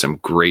taken some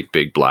great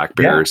big black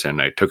bears,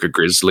 and I took a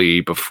grizzly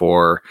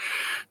before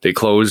they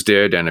closed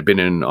it, and I've been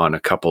in on a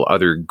couple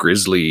other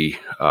grizzly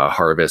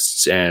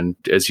harvests. And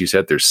as you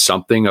said, there's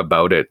something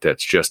about it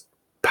that's just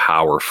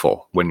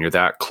powerful when you're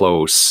that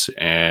close,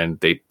 and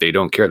they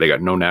don't care. They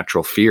got no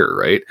natural fear,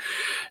 right?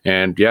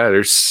 And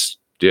yeah,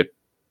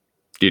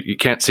 you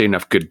can't say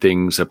enough good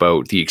things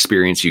about the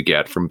experience you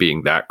get from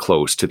being that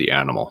close to the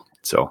animal.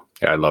 So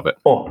yeah, I love it.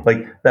 Oh,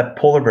 like that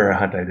polar bear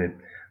hunt I did.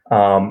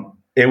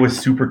 It was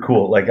super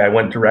cool. Like I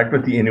went direct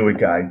with the Inuit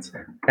guides,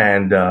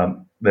 and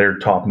they're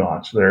top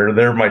notch.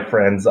 They're my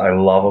friends. I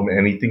love them.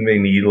 Anything they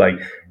need, like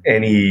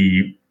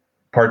any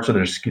parts of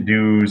their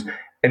skidoos,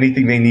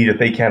 anything they need. If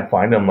they can't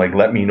find them, like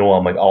let me know.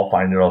 I'm like, I'll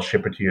find it. I'll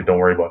ship it to you. Don't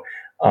worry about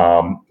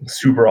it.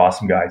 Super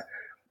awesome guys.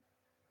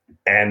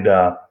 And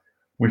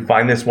we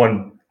find this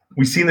one.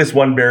 We seen this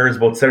one bear is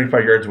about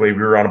 75 yards away.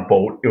 We were on a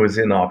boat. It was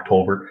in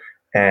October,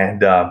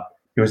 and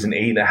it was an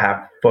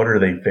 8.5 footer.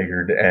 They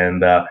figured,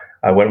 and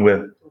I went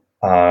with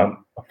a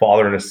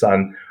father and a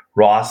son.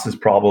 Ross is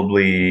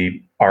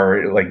probably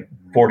like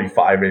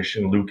 45-ish,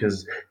 and Luke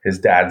is his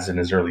dad's in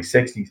his early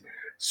 60s.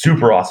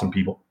 Super awesome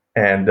people.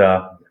 And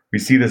we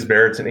see this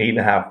bear. It's an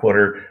 8.5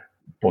 footer,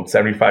 about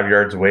 75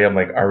 yards away. I'm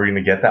like, are we going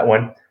to get that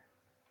one?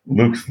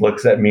 Luke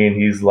looks at me and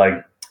he's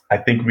like, I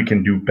think we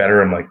can do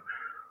better. I'm like,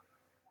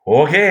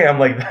 okay. I'm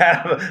like,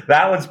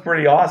 that one's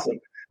pretty awesome.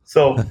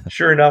 So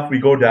sure enough, we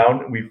go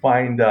down, we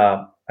find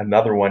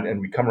another one,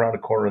 and we come around the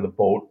corner of the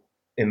boat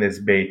in this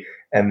bay,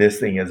 and this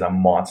thing is a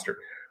monster.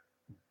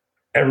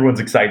 Everyone's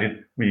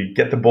excited. We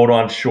get the boat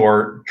on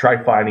shore,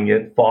 try finding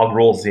it. Fog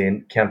rolls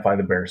in, can't find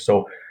the bear.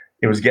 So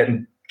it was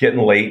getting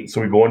late.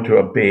 So we go into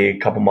a bay a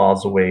couple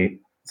miles away,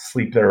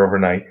 sleep there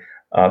overnight.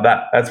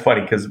 That's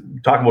funny because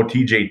talking about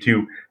TJ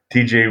too.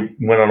 TJ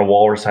went on a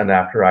walrus hunt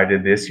after I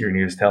did this year, and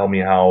he was telling me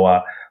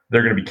how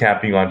they're going to be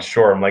camping on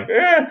shore. I'm like,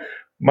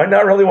 might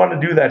not really want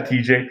to do that,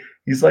 TJ.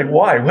 He's like,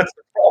 why? What's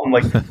the problem?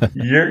 Like,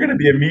 you're going to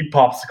be a meat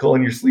popsicle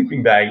in your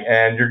sleeping bag,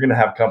 and you're going to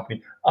have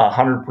company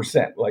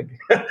 100%. Like,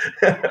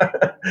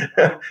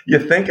 you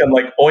think? I'm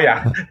like, oh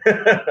yeah.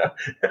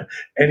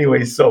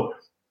 Anyway, so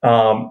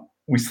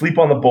we sleep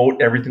on the boat,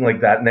 everything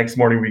like that. Next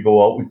morning we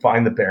go out, we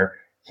find the bear.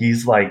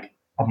 He's like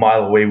a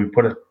mile away. We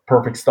put a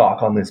perfect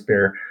stock on this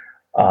bear.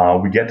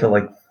 We get to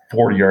like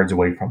 40 yards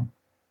away from him,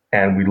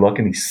 and we look,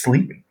 and he's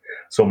sleeping.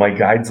 So my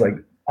guide's like,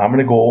 I'm going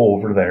to go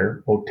over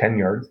there about 10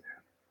 yards.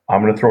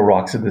 I'm going to throw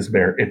rocks at this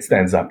bear. It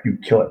stands up. You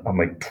kill it. I'm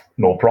like,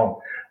 no problem.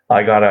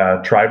 I got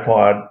a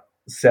tripod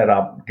set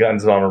up,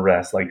 guns on a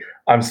rest. Like,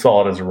 I'm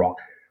solid as a rock.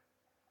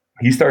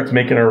 He starts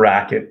making a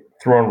racket,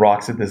 throwing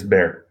rocks at this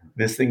bear.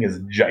 This thing is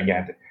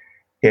gigantic.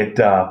 It,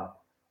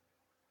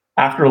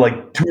 after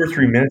like 2 or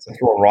 3 minutes of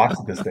throwing rocks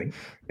at this thing,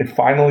 it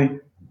finally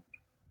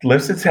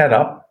lifts its head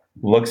up,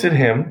 looks at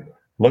him,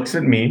 looks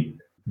at me,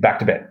 back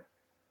to bed.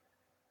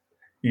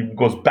 He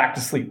goes back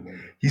to sleep.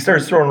 He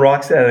starts throwing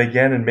rocks at it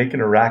again and making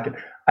a racket.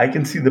 I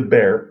can see the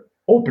bear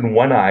open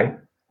one eye,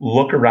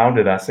 look around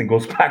at us, and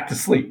goes back to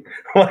sleep.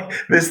 Like,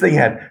 this thing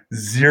had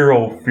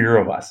zero fear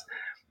of us.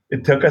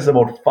 It took us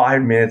about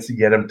 5 minutes to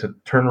get him to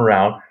turn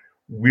around,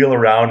 wheel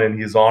around, and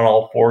he's on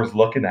all fours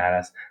looking at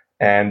us.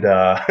 And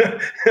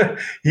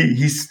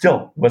he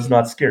still was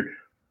not scared.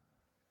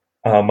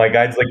 My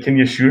guide's like, can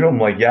you shoot him? I'm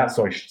like, yeah.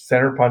 So I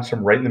center punched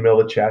him right in the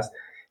middle of the chest.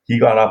 He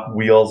got up,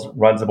 wheels,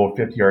 runs about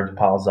 50 yards,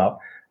 piles up.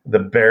 The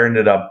bear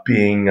ended up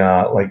being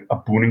like a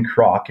Boone and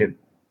Crockett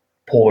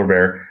polar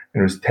bear,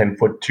 and it was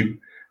 10'2".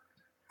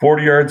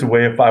 40 yards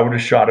away, if I would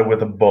have shot it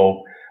with a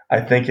bow,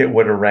 I think it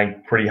would have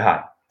ranked pretty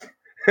high.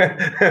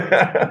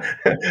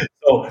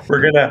 So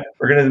we're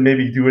gonna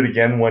maybe do it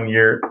again one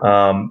year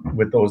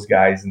with those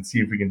guys and see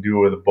if we can do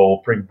it with a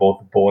bow, bring both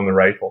the bow and the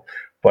rifle.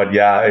 But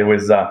yeah, it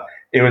was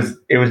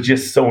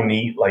just so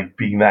neat, like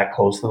being that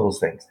close to those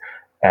things.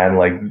 And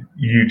like,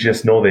 you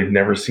just know they've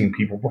never seen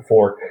people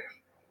before,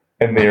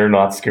 and they are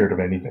not scared of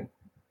anything.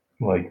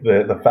 Like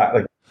the fact,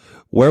 like,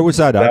 where was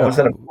that? That was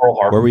at a Pearl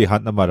Harbor. Where were you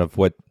hunting them out of?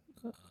 What?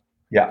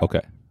 Yeah.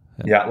 Okay.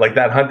 Yeah, like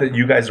that hunt that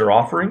you guys are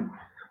offering,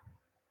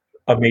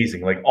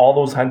 amazing. Like, all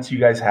those hunts you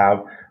guys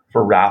have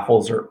for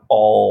raffles are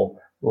all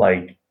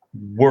like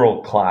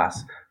world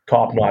class,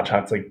 top notch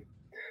hunts. Like,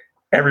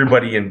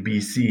 everybody in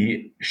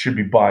BC should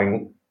be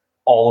buying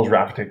all those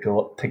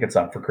raffle tickets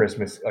up for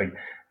Christmas. Like,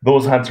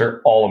 those hunts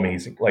are all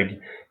amazing. Like,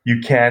 you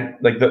can't,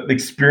 like, the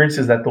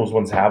experiences that those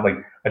ones have, like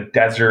a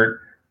desert,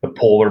 the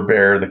polar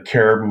bear, the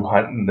caribou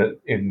hunt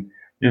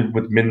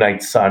with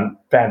midnight sun,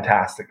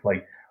 fantastic.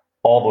 Like,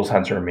 all those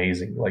hunts are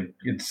amazing. Like,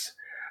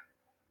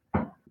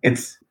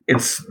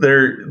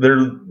 they're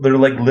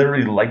like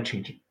literally life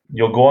changing.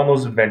 You'll go on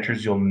those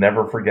adventures, you'll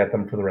never forget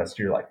them for the rest of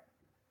your life.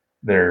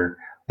 They're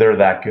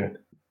that good.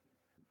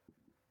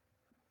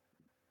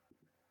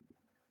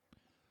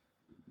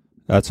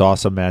 That's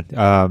awesome,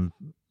 man.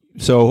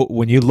 So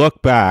when you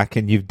look back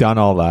and you've done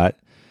all that,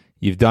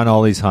 you've done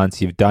all these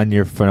hunts, you've done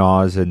your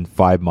FNAWs in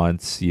 5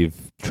 months,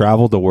 you've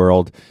traveled the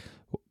world.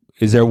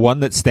 Is there one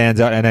that stands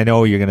out? And I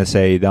know you're going to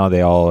say, no,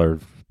 they all are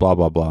blah,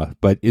 blah, blah.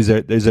 But is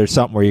there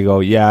something where you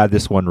go, yeah,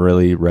 this one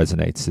really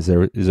resonates? Is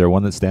there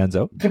one that stands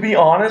out? To be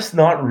honest,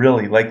 not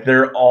really. Like,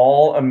 they're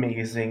all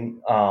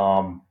amazing.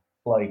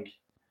 Like,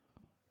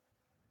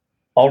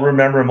 I'll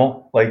remember them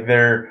all. Like,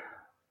 they're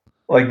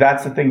like,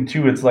 that's the thing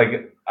too. It's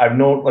like, I've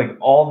known like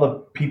all the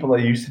people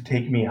that used to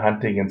take me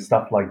hunting and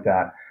stuff like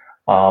that,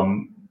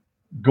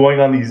 going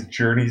on these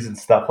journeys and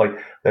stuff like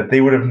that,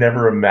 they would have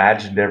never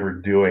imagined ever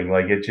doing.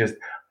 Like, it just,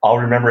 I'll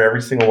remember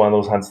every single one of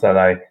those hunts that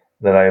I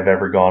have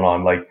ever gone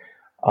on. Like,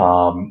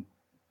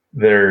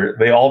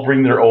 they all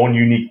bring their own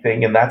unique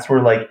thing, and that's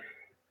where like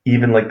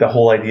even like the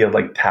whole idea of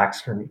like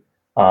taxidermy.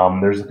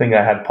 There's a thing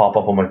I had pop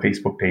up on my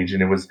Facebook page,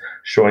 and it was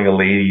showing a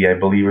lady, I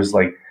believe it was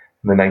like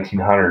in the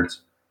 1900s,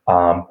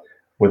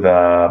 with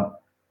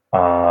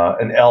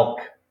an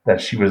elk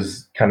that she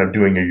was kind of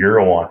doing a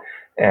euro on,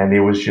 and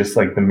it was just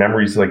like the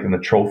memories, like in the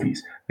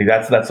trophies. Like,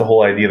 that's the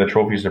whole idea of the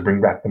trophies, to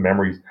bring back the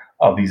memories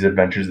of these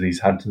adventures, these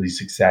hunts, these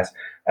success,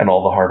 and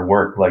all the hard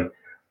work. Like,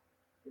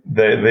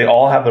 they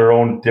all have their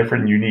own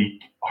different,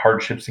 unique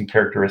hardships and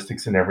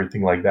characteristics and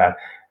everything like that,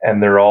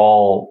 and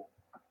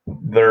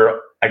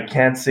I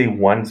can't say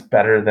one's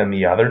better than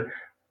the other,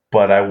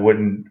 but I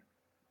wouldn't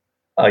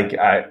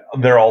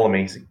they're all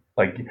amazing.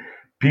 Like,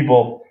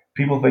 people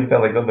think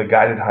that like the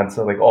guided hunts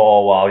are like,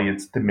 oh well,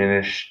 it's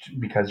diminished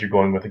because you're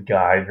going with a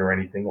guide or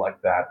anything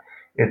like that.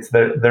 It's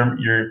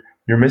you're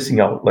missing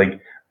out.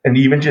 Like, and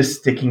even just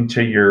sticking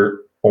to your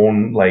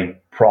own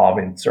like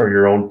province or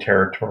your own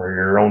territory or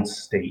your own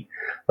state,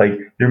 like,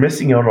 you're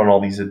missing out on all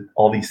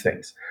these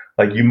things.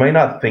 Like, you might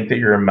not think that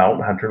you're a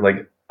mountain hunter.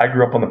 Like, I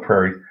grew up on the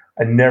prairie.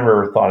 I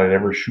never thought I'd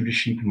ever shoot a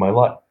sheep in my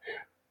life,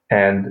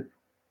 and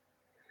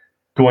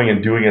going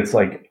and doing it's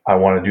like, I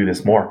want to do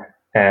this more.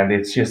 And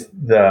it's just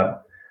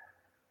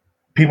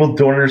people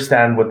don't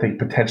understand what they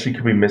potentially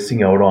could be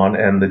missing out on,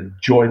 and the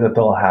joy that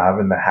they'll have,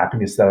 and the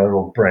happiness that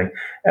it'll bring,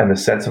 and the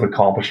sense of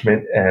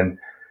accomplishment. And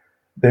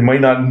they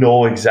might not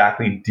know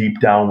exactly deep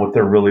down what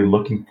they're really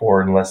looking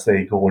for unless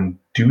they go and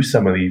do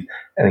some of these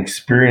and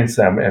experience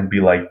them and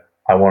be like,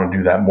 I want to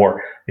do that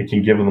more. It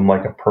can give them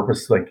like a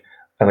purpose, like,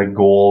 and a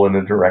goal and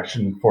a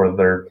direction for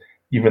their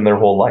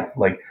whole life.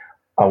 Like,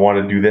 I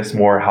want to do this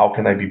more. How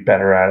can I be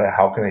better at it?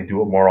 How can I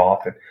do it more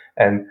often?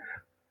 And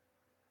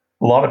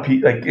a lot of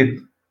people, like,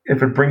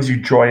 if it brings you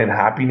joy and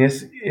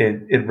happiness,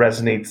 it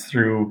resonates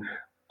through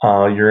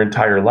your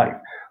entire life.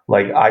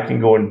 Like, I can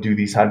go and do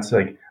these hunts.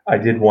 Like, I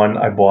did one.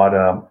 I bought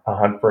a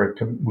hunt for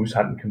a moose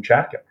hunt in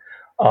Kamchatka.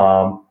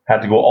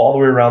 Had to go all the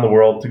way around the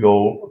world to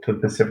go to the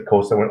Pacific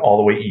coast. I went all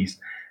the way east.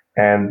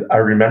 And I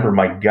remember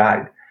my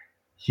guide.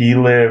 He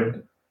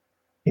lived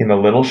in a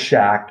little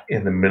shack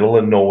in the middle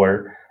of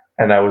nowhere.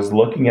 And I was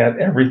looking at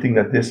everything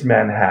that this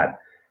man had.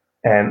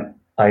 And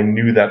I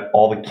knew that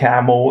all the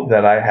camo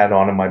that I had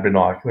on in my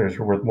binoculars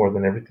were worth more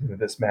than everything that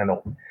this man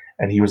owned.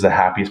 And he was the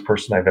happiest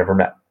person I've ever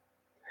met.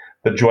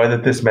 The joy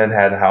that this man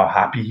had, how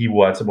happy he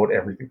was about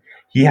everything.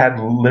 He had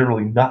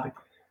literally nothing,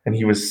 and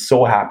he was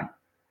so happy.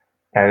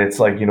 And it's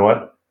like, you know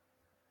what?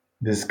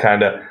 This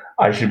kind of,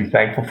 I should be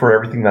thankful for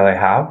everything that I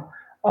have.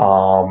 I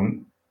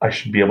want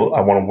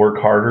to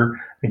work harder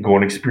and go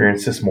and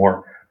experience this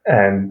more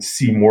and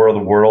see more of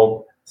the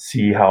world,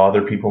 see how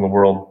other people in the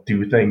world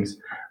do things,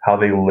 how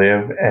they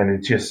live. And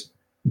it just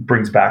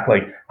brings back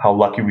like how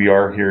lucky we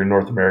are here in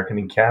North America and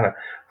in Canada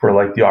for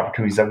like the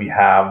opportunities that we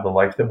have, the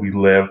life that we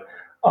live,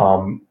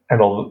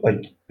 and all the,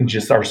 like,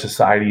 just our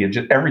society and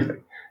just everything.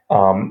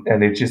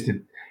 And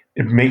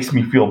it makes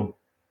me feel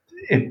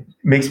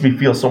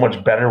so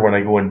much better when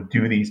I go and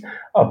do these,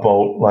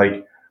 about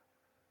like,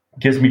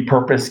 gives me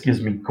purpose,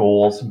 gives me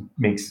goals,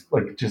 makes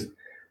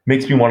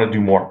me want to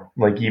do more,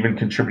 like even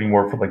contributing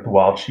more for like the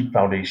Wild Sheep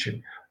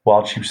Foundation,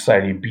 Wild Sheep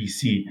Society of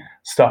BC,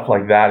 stuff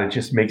like that. It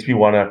just makes me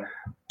want to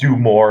do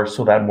more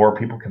so that more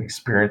people can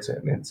experience it.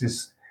 And it's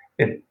just,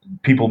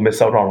 people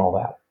miss out on all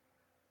that.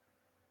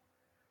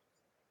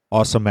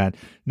 Awesome, man.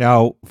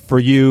 Now for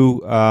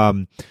you,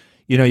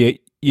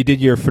 you did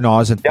your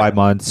FNAWs in 5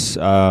 months.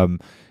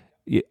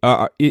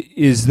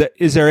 Is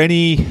there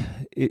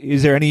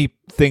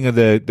anything of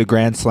the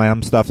Grand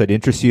Slam stuff that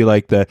interests you,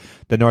 like the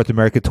North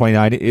America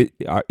 29?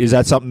 Is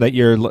that something that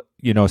you're,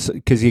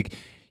 because you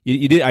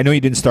did, I know you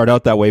didn't start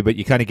out that way, but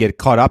you kind of get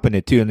caught up in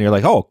it too, and you're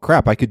like, oh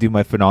crap, I could do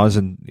my FNAWs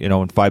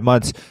in 5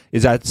 months.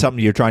 Is that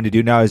something you're trying to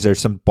do now? Is there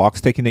some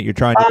box ticking that you're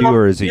trying to do,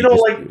 or is it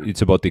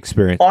it's about the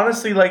experience?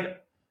 Honestly, like,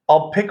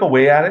 I'll pick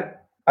away at it.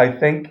 I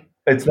think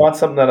it's not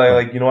something that I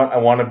like, I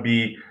want to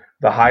be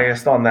the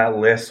highest on that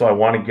list, so I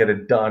want to get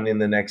it done in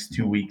the next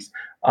 2 weeks.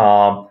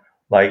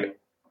 Like,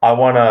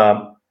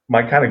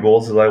 my kind of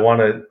goals is I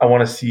want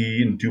to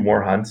see and do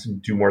more hunts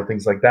and do more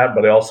things like that,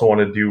 but I also want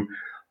to do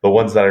the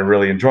ones that I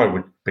really enjoy,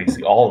 which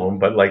basically all of them.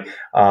 But like,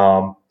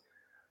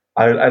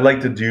 I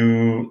like to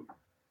do,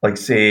 like,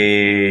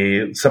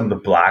 say, some of the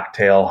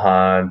blacktail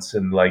hunts,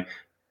 and like,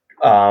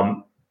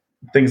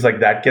 things like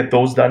that, get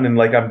those done. And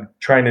like, I'm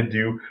trying to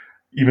do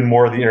even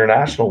more of the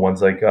international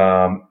ones. Like,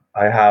 I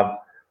have,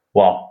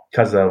 well,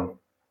 because of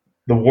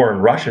the war in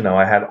Russia now,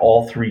 I had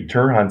all 3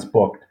 Tur hunts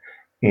booked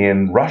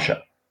in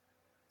Russia.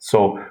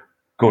 So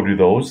go do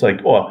those.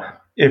 Like, well,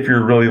 if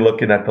you're really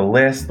looking at the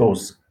list,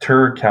 those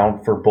Tur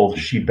count for both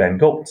sheep and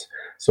goats.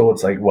 So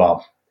it's like,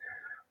 well,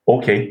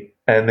 okay.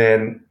 And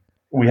then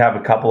we have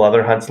a couple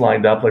other hunts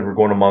lined up. Like, we're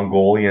going to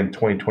Mongolia in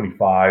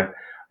 2025.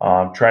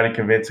 Trying to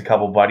convince a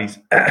couple buddies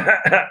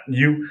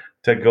you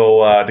to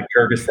go to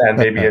Kyrgyzstan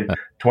maybe in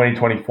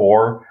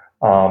 2024.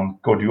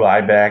 Go do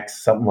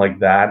ibex, something like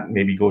that.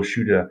 Maybe go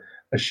shoot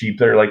a sheep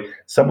there. Like,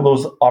 some of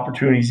those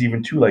opportunities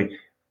even too, like,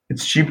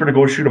 it's cheaper to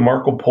go shoot a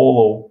Marco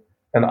Polo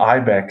and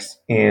ibex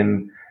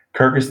in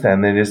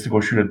Kyrgyzstan than it is to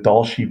go shoot a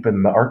Dall sheep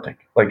in the Arctic,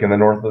 like in the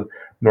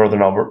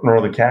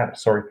northern Canada.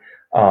 Sorry.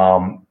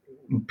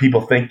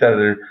 People think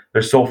that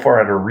they're so far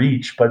out of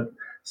reach, but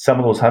some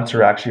of those hunts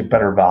are actually a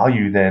better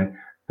value than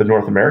the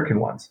North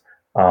American ones.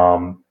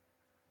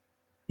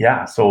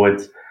 Yeah. So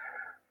it's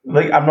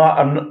like,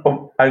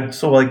 I'm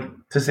so like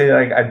to say,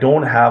 like, I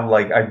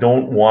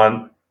don't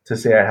want to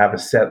say I have a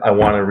set, I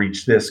want to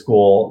reach this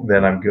goal,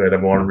 then I'm good. I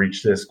want to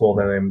reach this goal,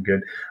 then I'm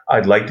good.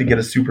 I'd like to get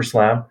a Super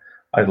Slam.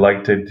 I'd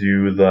like to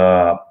do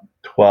the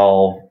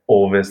 12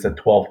 Ovis, the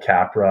 12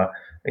 Capra,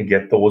 and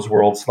get those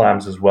World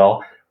Slams as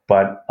well.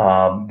 But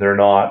they're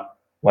not,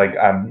 like,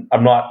 I'm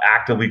not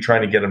actively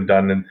trying to get them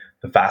done in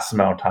the fastest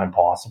amount of time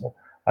possible.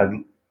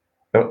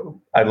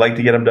 I'd like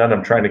to get them done.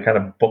 I'm trying to kind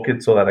of book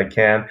it so that I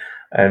can,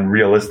 and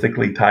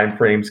realistically time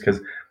frames, because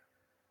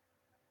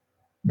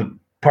the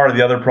part of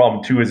the other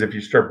problem too is if you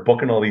start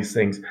booking all these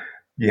things,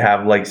 you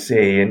have, like,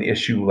 say an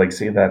issue, like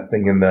say that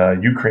thing in the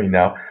Ukraine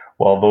now.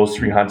 Well, those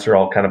 3 hunts are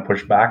all kind of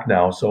pushed back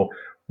now. So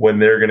when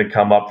they're going to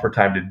come up for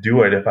time to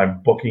do it, if I'm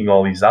booking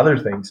all these other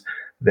things,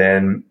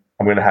 then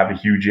I'm going to have a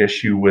huge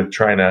issue with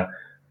trying to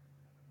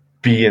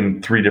be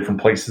in 3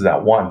 different places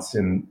at once,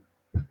 and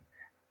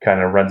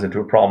kind of runs into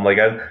a problem. Like,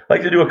 I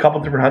like to do a couple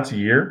different hunts a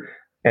year,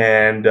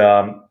 and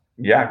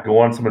go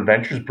on some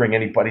adventures, bring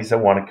any buddies that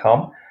want to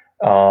come.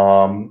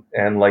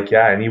 And like,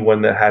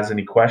 anyone that has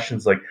any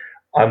questions, like,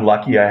 I'm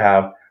lucky I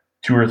have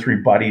 2 or 3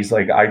 buddies.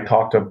 Like, I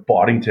talk to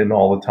Boddington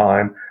all the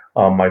time.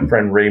 My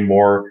friend Ray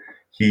Moore,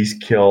 he's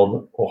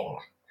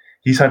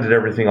hunted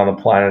everything on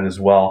the planet as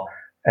well.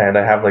 And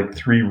I have like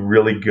 3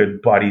 really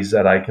good buddies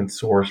that I can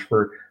source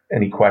for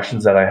any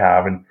questions that I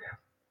have. And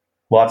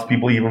lots of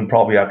people, even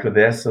probably after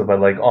this, if I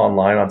like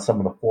online on some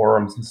of the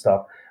forums and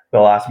stuff,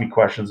 they'll ask me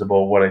questions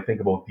about what I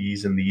think about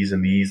these and these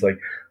and these. Like,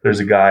 there's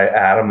a guy,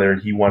 Adam, there,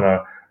 he won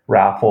a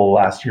raffle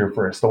last year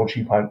for a stone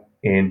sheep hunt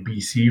in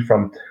BC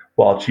from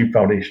Wild Sheep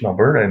Foundation,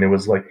 Alberta. And it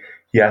was like,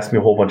 he asked me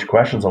a whole bunch of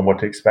questions on what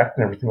to expect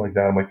and everything like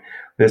that. I'm like,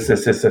 this,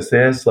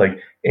 like,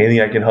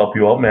 anything I can help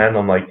you out, man.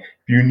 I'm like,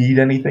 if you need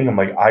anything, I'm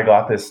like, I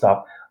got this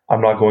stuff. I'm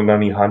not going on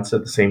any hunts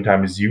at the same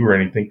time as you or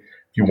anything.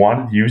 If you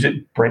want to use it,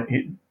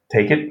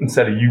 take it,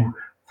 instead of you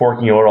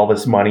forking out all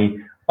this money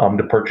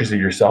to purchase it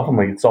yourself. I'm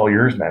like, it's all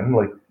yours, man.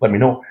 Like, let me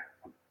know.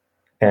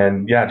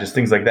 And yeah, just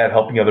things like that,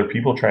 helping other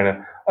people trying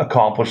to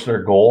accomplish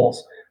their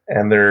goals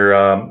and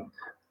their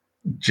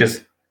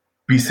just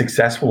be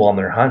successful on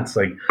their hunts.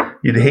 Like,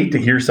 you'd hate to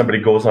hear somebody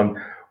goes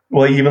on,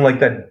 well, even like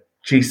that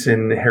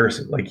Jason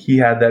Harrison, like, he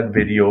had that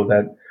video,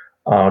 that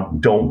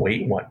Don't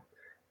Wait one,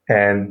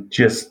 and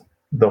just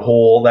the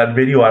whole, that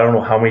video, I don't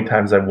know how many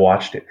times I've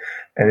watched it,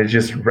 and it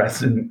just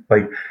rested.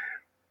 Like,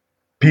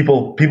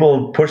 people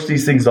push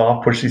these things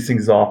off,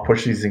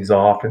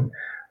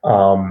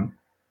 and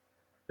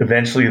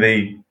eventually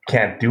they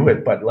can't do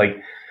it. But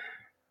like,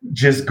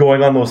 just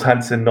going on those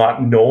hunts and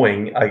not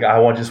knowing, like,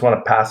 I just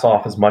want to pass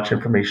off as much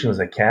information as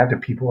I can to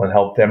people and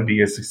help them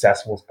be as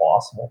successful as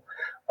possible.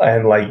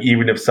 And like,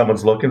 even if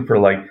someone's looking for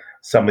like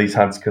some of these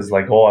hunts, because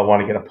like, oh, I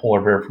want to get a polar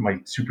bear for my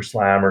Super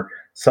Slam or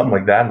something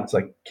like that, and it's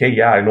like, okay,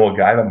 yeah, I know a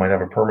guy that might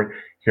have a permit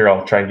here.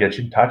 I'll try and get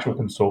you in touch with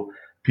him so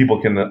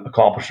people can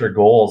accomplish their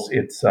goals.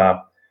 It's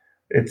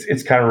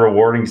kind of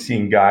rewarding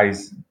seeing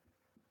guys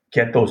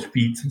get those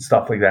feats and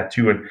stuff like that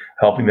too, and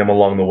helping them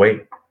along the way.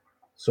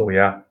 So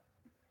yeah.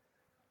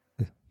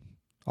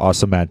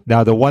 Awesome, man.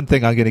 Now, the one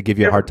thing I'm going to give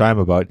you a hard time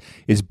about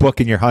is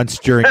booking your hunts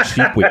during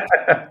Sheep Week.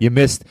 You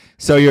missed.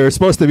 So you're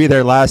supposed to be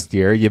there last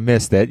year. You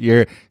missed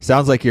it.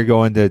 Sounds like you're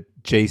going to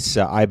chase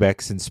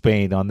ibex in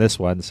Spain on this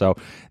one. So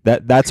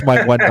that's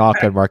my one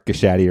knock on Mark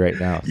Gashadi right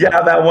now. So.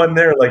 Yeah, that one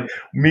there. Like,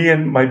 me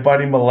and my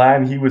buddy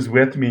Milan, he was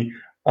with me.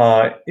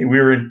 We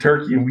were in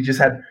Turkey, and we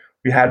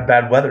had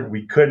bad weather.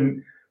 We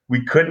couldn't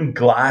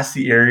glass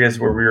the areas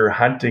where we were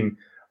hunting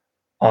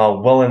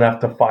well enough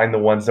to find the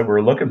ones that we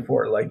were looking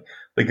for. Like,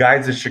 the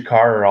guys at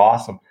Shikar are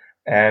awesome.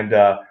 And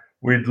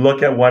we'd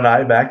look at one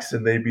ibex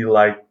and they'd be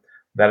like,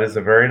 that is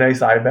a very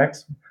nice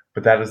ibex,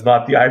 but that is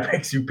not the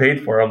ibex you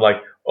paid for. I'm like,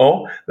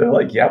 oh, they're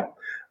like, yep.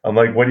 I'm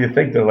like, what do you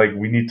think? They're like,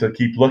 we need to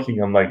keep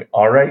looking. I'm like,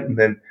 all right. And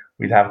then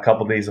we'd have a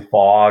couple of days of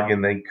fog,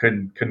 and they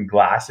couldn't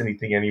glass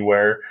anything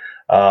anywhere.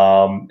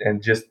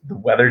 And just the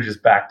weather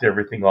just backed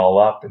everything all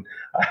up. And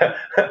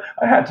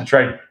I had to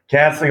try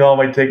canceling all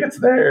my tickets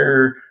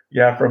there.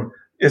 Yeah, from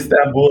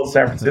Istanbul,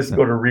 San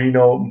Francisco to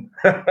Reno.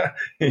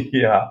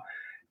 Yeah.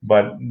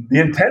 But the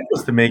intent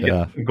was to make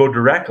it go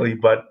directly,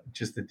 but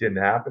just it didn't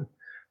happen.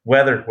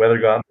 Weather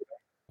gone.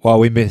 Well,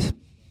 we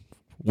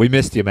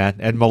missed you, man.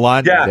 And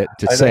Milan,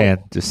 just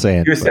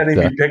saying. You're sending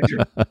me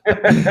pictures.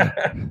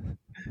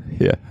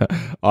 Yeah,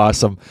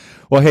 awesome.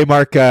 Well, hey,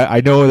 Mark,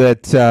 I know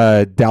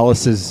that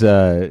Dallas is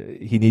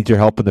he needs your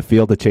help in the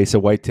field to chase a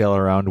whitetail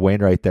around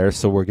Wainwright there.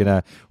 So we're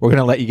gonna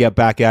let you get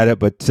back at it.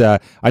 But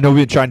I know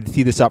we've been trying to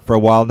tee this up for a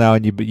while now,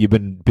 and you've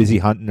been busy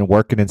hunting and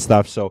working and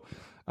stuff. So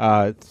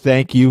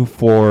thank you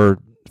for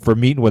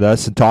meeting with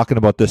us and talking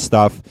about this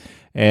stuff,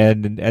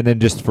 and then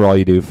just for all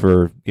you do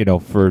for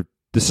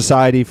the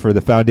society, for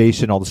the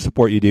foundation, all the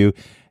support you do.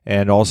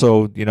 And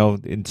also,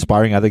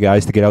 inspiring other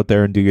guys to get out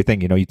there and do your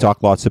thing. You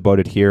talk lots about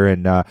it here,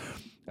 and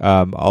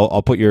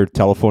I'll put your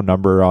telephone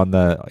number in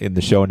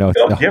the show notes.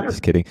 No,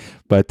 just kidding.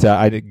 But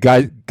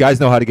guys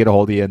know how to get a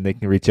hold of you, and they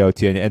can reach out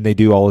to you, and they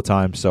do all the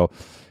time. So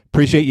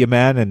appreciate you,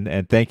 man,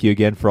 and thank you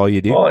again for all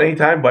you do. Well,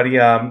 anytime, buddy.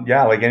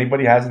 Like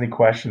anybody has any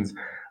questions,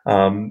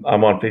 I'm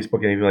on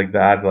Facebook, anything like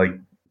that. Like,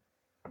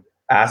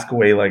 ask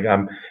away. Like,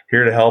 I'm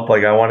here to help.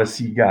 Like, I want to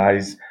see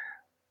guys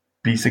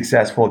be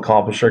successful,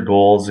 accomplish their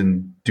goals,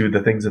 and do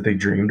the things that they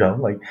dreamed of.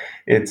 Like,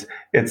 it's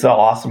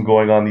awesome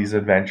going on these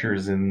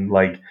adventures, and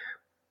like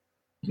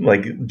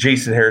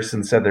Jason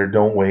Harrison said there,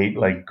 don't wait,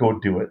 like, go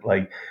do it.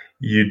 Like,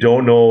 you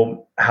don't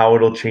know how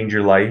it'll change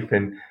your life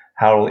and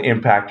how it'll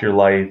impact your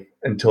life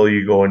until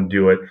you go and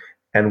do it.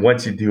 And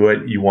once you do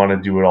it, you want to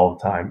do it all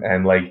the time.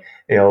 And like,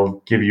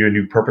 it'll give you a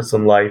new purpose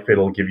in life.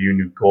 It'll give you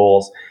new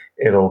goals.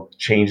 It'll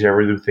change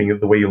everything,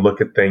 the way you look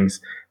at things,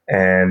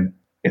 and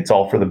it's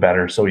all for the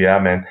better. So yeah,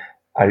 man,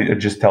 I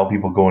just tell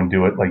people, go and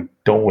do it. Like,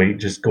 don't wait,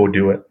 just go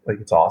do it. Like,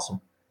 it's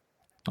awesome.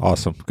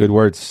 Awesome. Good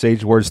words.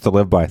 Sage words to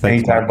live by.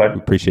 Thanks. Anytime, bud.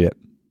 Appreciate it.